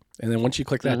link, and then once you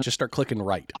click that, just start clicking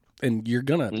right, and you're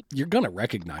gonna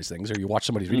recognize things. Or you watch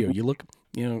somebody's video, you look,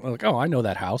 like, oh, I know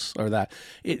that house or that.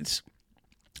 It's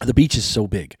the beach is so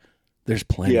big. There's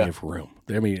plenty of room.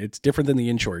 I mean, it's different than the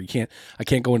inshore. I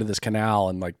can't go into this canal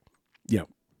and, like,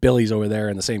 Billy's over there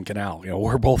in the same canal.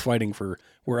 We're both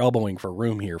we're elbowing for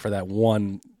room here for that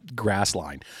one grass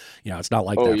line. It's not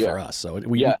like that for us. So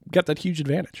we got that huge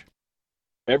advantage.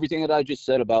 Everything that I just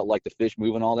said about, like, the fish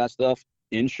moving, all that stuff,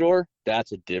 inshore,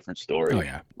 that's a different story. Oh,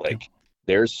 yeah. Like,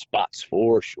 there's spots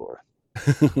for sure.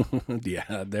 Yeah,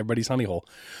 everybody's honey hole.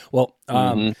 Well,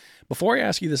 before I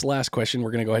ask you this last question,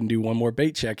 we're going to go ahead and do one more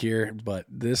bait check here. But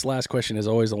this last question is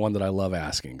always the one that I love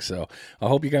asking. So I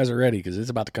hope you guys are ready, because it's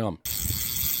about to come.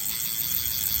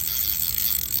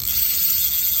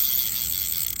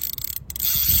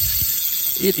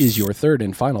 It is your third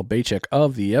and final bait check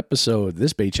of the episode.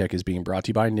 This bait check is being brought to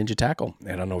you by Ninja Tackle.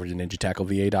 Head on over to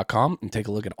ninjatackleva.com and take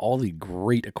a look at all the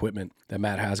great equipment that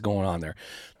Matt has going on there.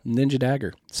 Ninja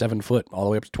Dagger, 7 foot, all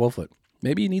the way up to 12 foot.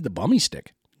 Maybe you need the Bummy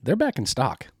Stick. They're back in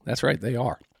stock. That's right, they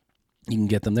are. You can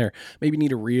get them there. Maybe you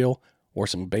need a reel or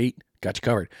some bait. Got you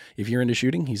covered. If you're into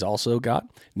shooting, he's also got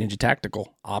Ninja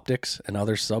Tactical, optics, and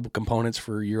other sub-components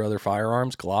for your other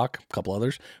firearms, Glock, a couple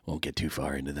others. Won't get too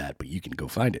far into that, but you can go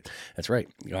find it. That's right.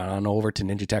 Go on over to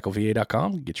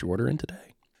ninjatackleva.com and get your order in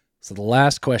today. So the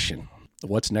last question,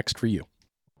 what's next for you?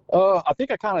 I think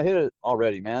I kind of hit it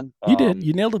already, man. You did.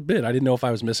 You nailed it a bit. I didn't know if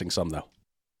I was missing some, though.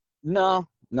 No.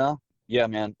 Yeah,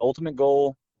 man. Ultimate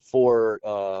goal for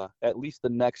at least the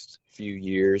next few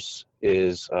years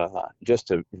is just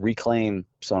to reclaim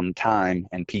some time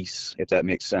and peace, if that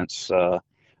makes sense. I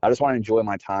just want to enjoy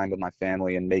my time with my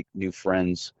family and make new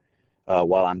friends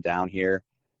while I'm down here.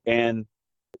 And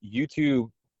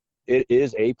YouTube, it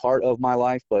is a part of my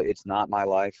life, but it's not my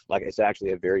life. Like, it's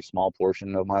actually a very small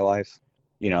portion of my life.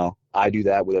 I do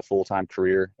that with a full-time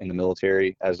career in the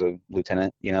military as a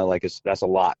lieutenant. Like, that's a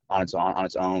lot on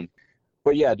its own.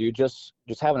 But yeah, dude, just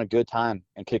having a good time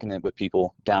and kicking it with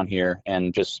people down here.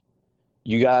 And just,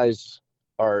 you guys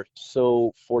are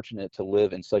so fortunate to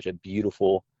live in such a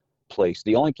beautiful place.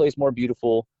 The only place more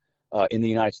beautiful in the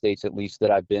United States, at least,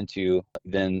 that I've been to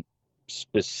than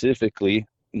specifically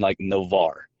like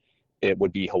Navarre, it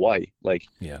would be Hawaii. Like,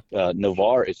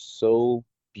 Navarre is so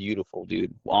beautiful,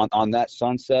 dude. On that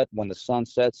sunset, when the sun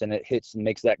sets and it hits and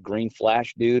makes that green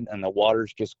flash, dude, and the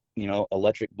water's just,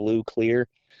 electric blue clear.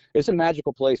 It's a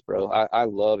magical place, bro. I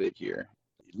love it here.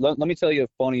 Let me tell you a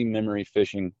funny memory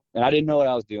fishing. And I didn't know what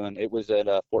I was doing. It was at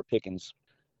Fort Pickens.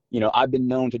 I've been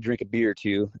known to drink a beer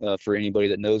too, for anybody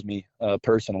that knows me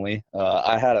personally.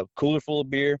 I had a cooler full of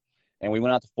beer, and we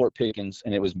went out to Fort Pickens,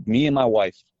 and it was me and my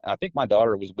wife. I think my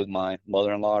daughter was with my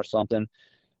mother-in-law or something,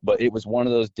 but it was one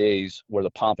of those days where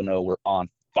the pompano were on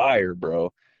fire,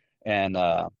 bro. And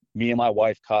me and my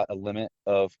wife caught a limit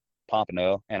of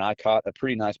pompano, and I caught a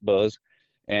pretty nice buzz.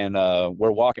 And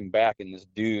we're walking back, and this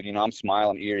dude, you know, I'm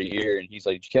smiling ear to ear, and he's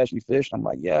like, "Did you catch any fish?" I'm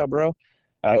like, "Yeah, bro."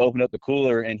 I opened up the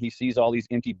cooler, and he sees all these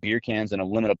empty beer cans and a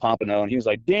limit of pompano, and he was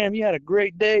like, "Damn, you had a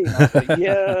great day." And I was like,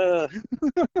 "Yeah."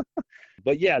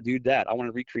 But yeah, dude, I want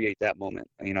to recreate that moment,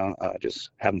 you know, just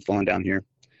having fun down here.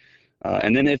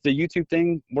 And then if the YouTube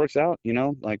thing works out, you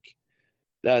know, like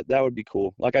that would be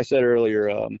cool. Like I said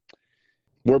earlier,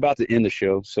 we're about to end the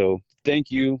show. So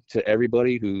thank you to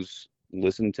everybody who's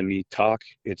listened to me talk.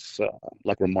 It's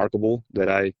like remarkable that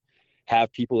I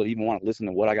have people that even want to listen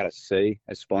to what I got to say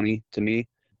as funny to me,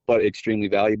 but extremely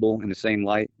valuable in the same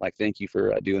light. Like, thank you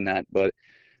for doing that. But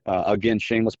again,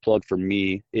 shameless plug for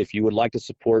me. If you would like to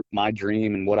support my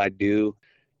dream and what I do,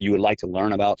 you would like to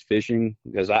learn about fishing,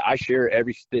 because I share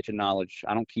every stitch of knowledge.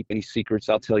 I don't keep any secrets.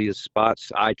 I'll tell you the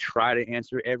spots. I try to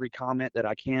answer every comment that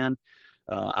I can.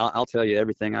 I'll tell you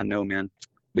everything I know, man.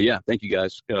 But yeah, thank you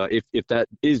guys. If that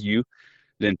is you,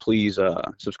 then please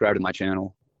subscribe to my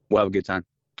channel. We'll have a good time.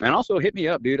 And also hit me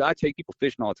up, dude. I take people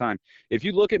fishing all the time. If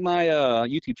you look at my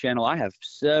YouTube channel, I have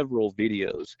several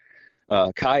videos.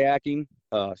 Kayaking,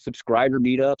 subscriber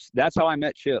meetups. That's how I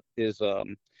met Chip.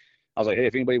 I was like, "Hey,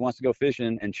 if anybody wants to go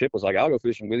fishing," and Chip was like, "I'll go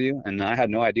fishing with you." And I had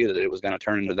no idea that it was going to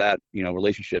turn into that, you know,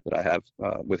 relationship that I have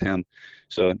with him.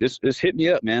 So just hit me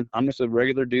up, man. I'm just a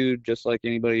regular dude, just like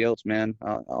anybody else, man.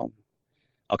 I'll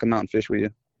come out and fish with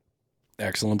you.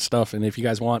 Excellent stuff. And if you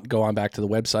guys want, go on back to the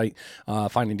website,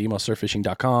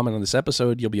 findingdemosurffishing.com. And on this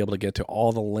episode, you'll be able to get to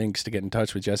all the links to get in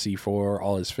touch with Jesse for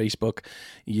all his Facebook,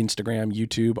 Instagram,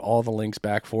 YouTube, all the links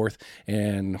back forth.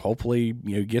 And hopefully,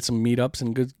 you know, get some meetups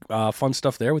and good, fun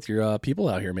stuff there with your people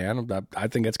out here, man. I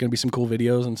think that's going to be some cool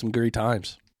videos and some great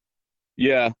times.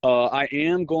 Yeah, I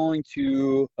am going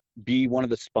to be one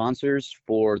of the sponsors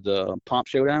for the Pomp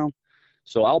Showdown.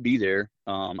 So I'll be there.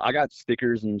 I got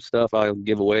stickers and stuff I'll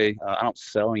give away. I don't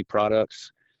sell any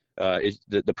products.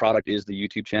 The product is the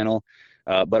YouTube channel.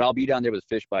 But I'll be down there with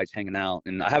Fish Bites hanging out.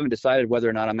 And I haven't decided whether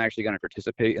or not I'm actually going to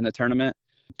participate in the tournament.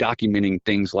 Documenting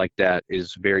things like that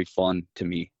is very fun to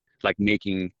me. Like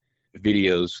making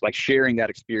videos, like sharing that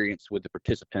experience with the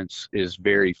participants is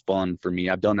very fun for me.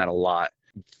 I've done that a lot.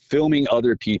 Filming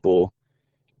other people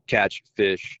catch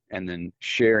fish and then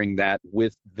sharing that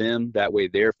with them, that way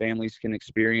their families can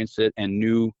experience it and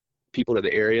new people to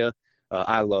the area.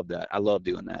 I love that. I love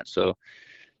doing that. So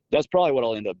that's probably what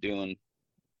I'll end up doing.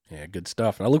 Yeah, good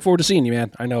stuff. And I look forward to seeing you,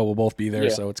 man. I know we'll both be there,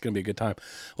 so it's going to be a good time.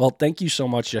 Well, thank you so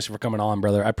much, Jesse, for coming on,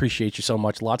 brother. I appreciate you so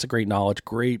much. Lots of great knowledge,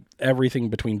 great everything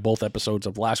between both episodes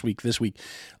of last week, this week.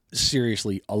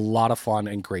 Seriously, a lot of fun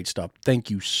and great stuff. Thank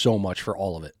you so much for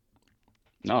all of it.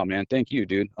 No, man, thank you,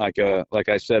 dude. Like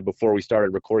I said before we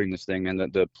started recording this thing, man,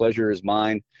 the pleasure is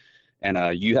mine. And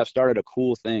you have started a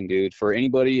cool thing, dude. For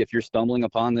anybody, if you're stumbling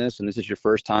upon this and this is your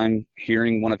first time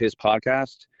hearing one of his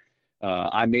podcasts,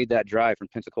 I made that drive from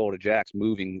Pensacola to Jax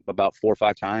moving about 4 or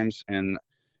 5 times. And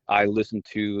I listened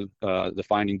to the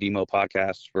Finding Demo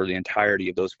podcast for the entirety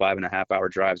of those 5.5-hour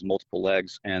drives, multiple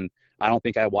legs. And I don't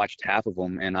think I watched half of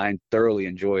them. And I thoroughly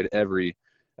enjoyed every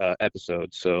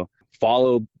episode. So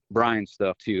follow Brian's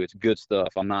stuff too. It's good stuff.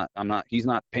 He's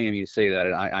not paying me to say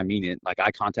that. I mean it. Like, I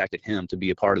contacted him to be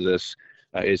a part of this.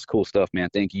 It's cool stuff, man.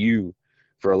 Thank you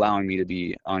for allowing me to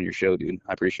be on your show, dude.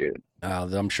 I appreciate it.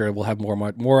 I'm sure we'll have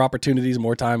more opportunities,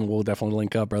 more time, and we'll definitely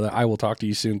link up, brother. I will talk to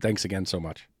you soon. Thanks again so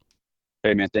much.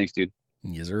 Hey, man. Thanks, dude.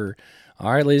 Yes, sir.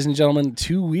 All right, ladies and gentlemen,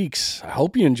 2 weeks. I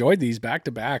hope you enjoyed these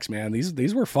back-to-backs, man.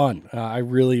 These were fun. I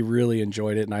really, really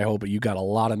enjoyed it, and I hope you got a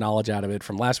lot of knowledge out of it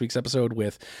from last week's episode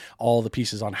with all the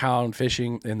pieces on hound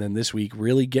fishing, and then this week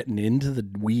really getting into the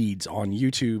weeds on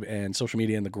YouTube and social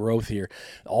media and the growth here.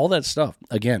 All that stuff.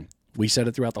 Again, we said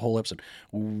it throughout the whole episode.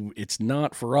 It's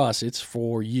not for us. It's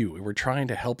for you. We're trying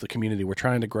to help the community. We're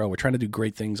trying to grow. We're trying to do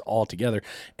great things all together,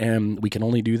 and we can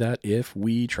only do that if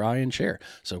we try and share.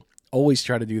 So always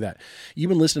try to do that. You've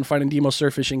been listening to Finding Demo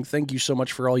Surf Fishing. Thank you so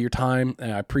much for all your time.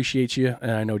 I appreciate you.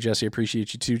 And I know Jesse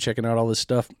appreciates you too, checking out all this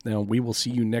stuff. Now, we will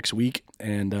see you next week.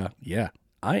 And yeah,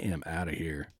 I am out of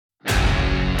here.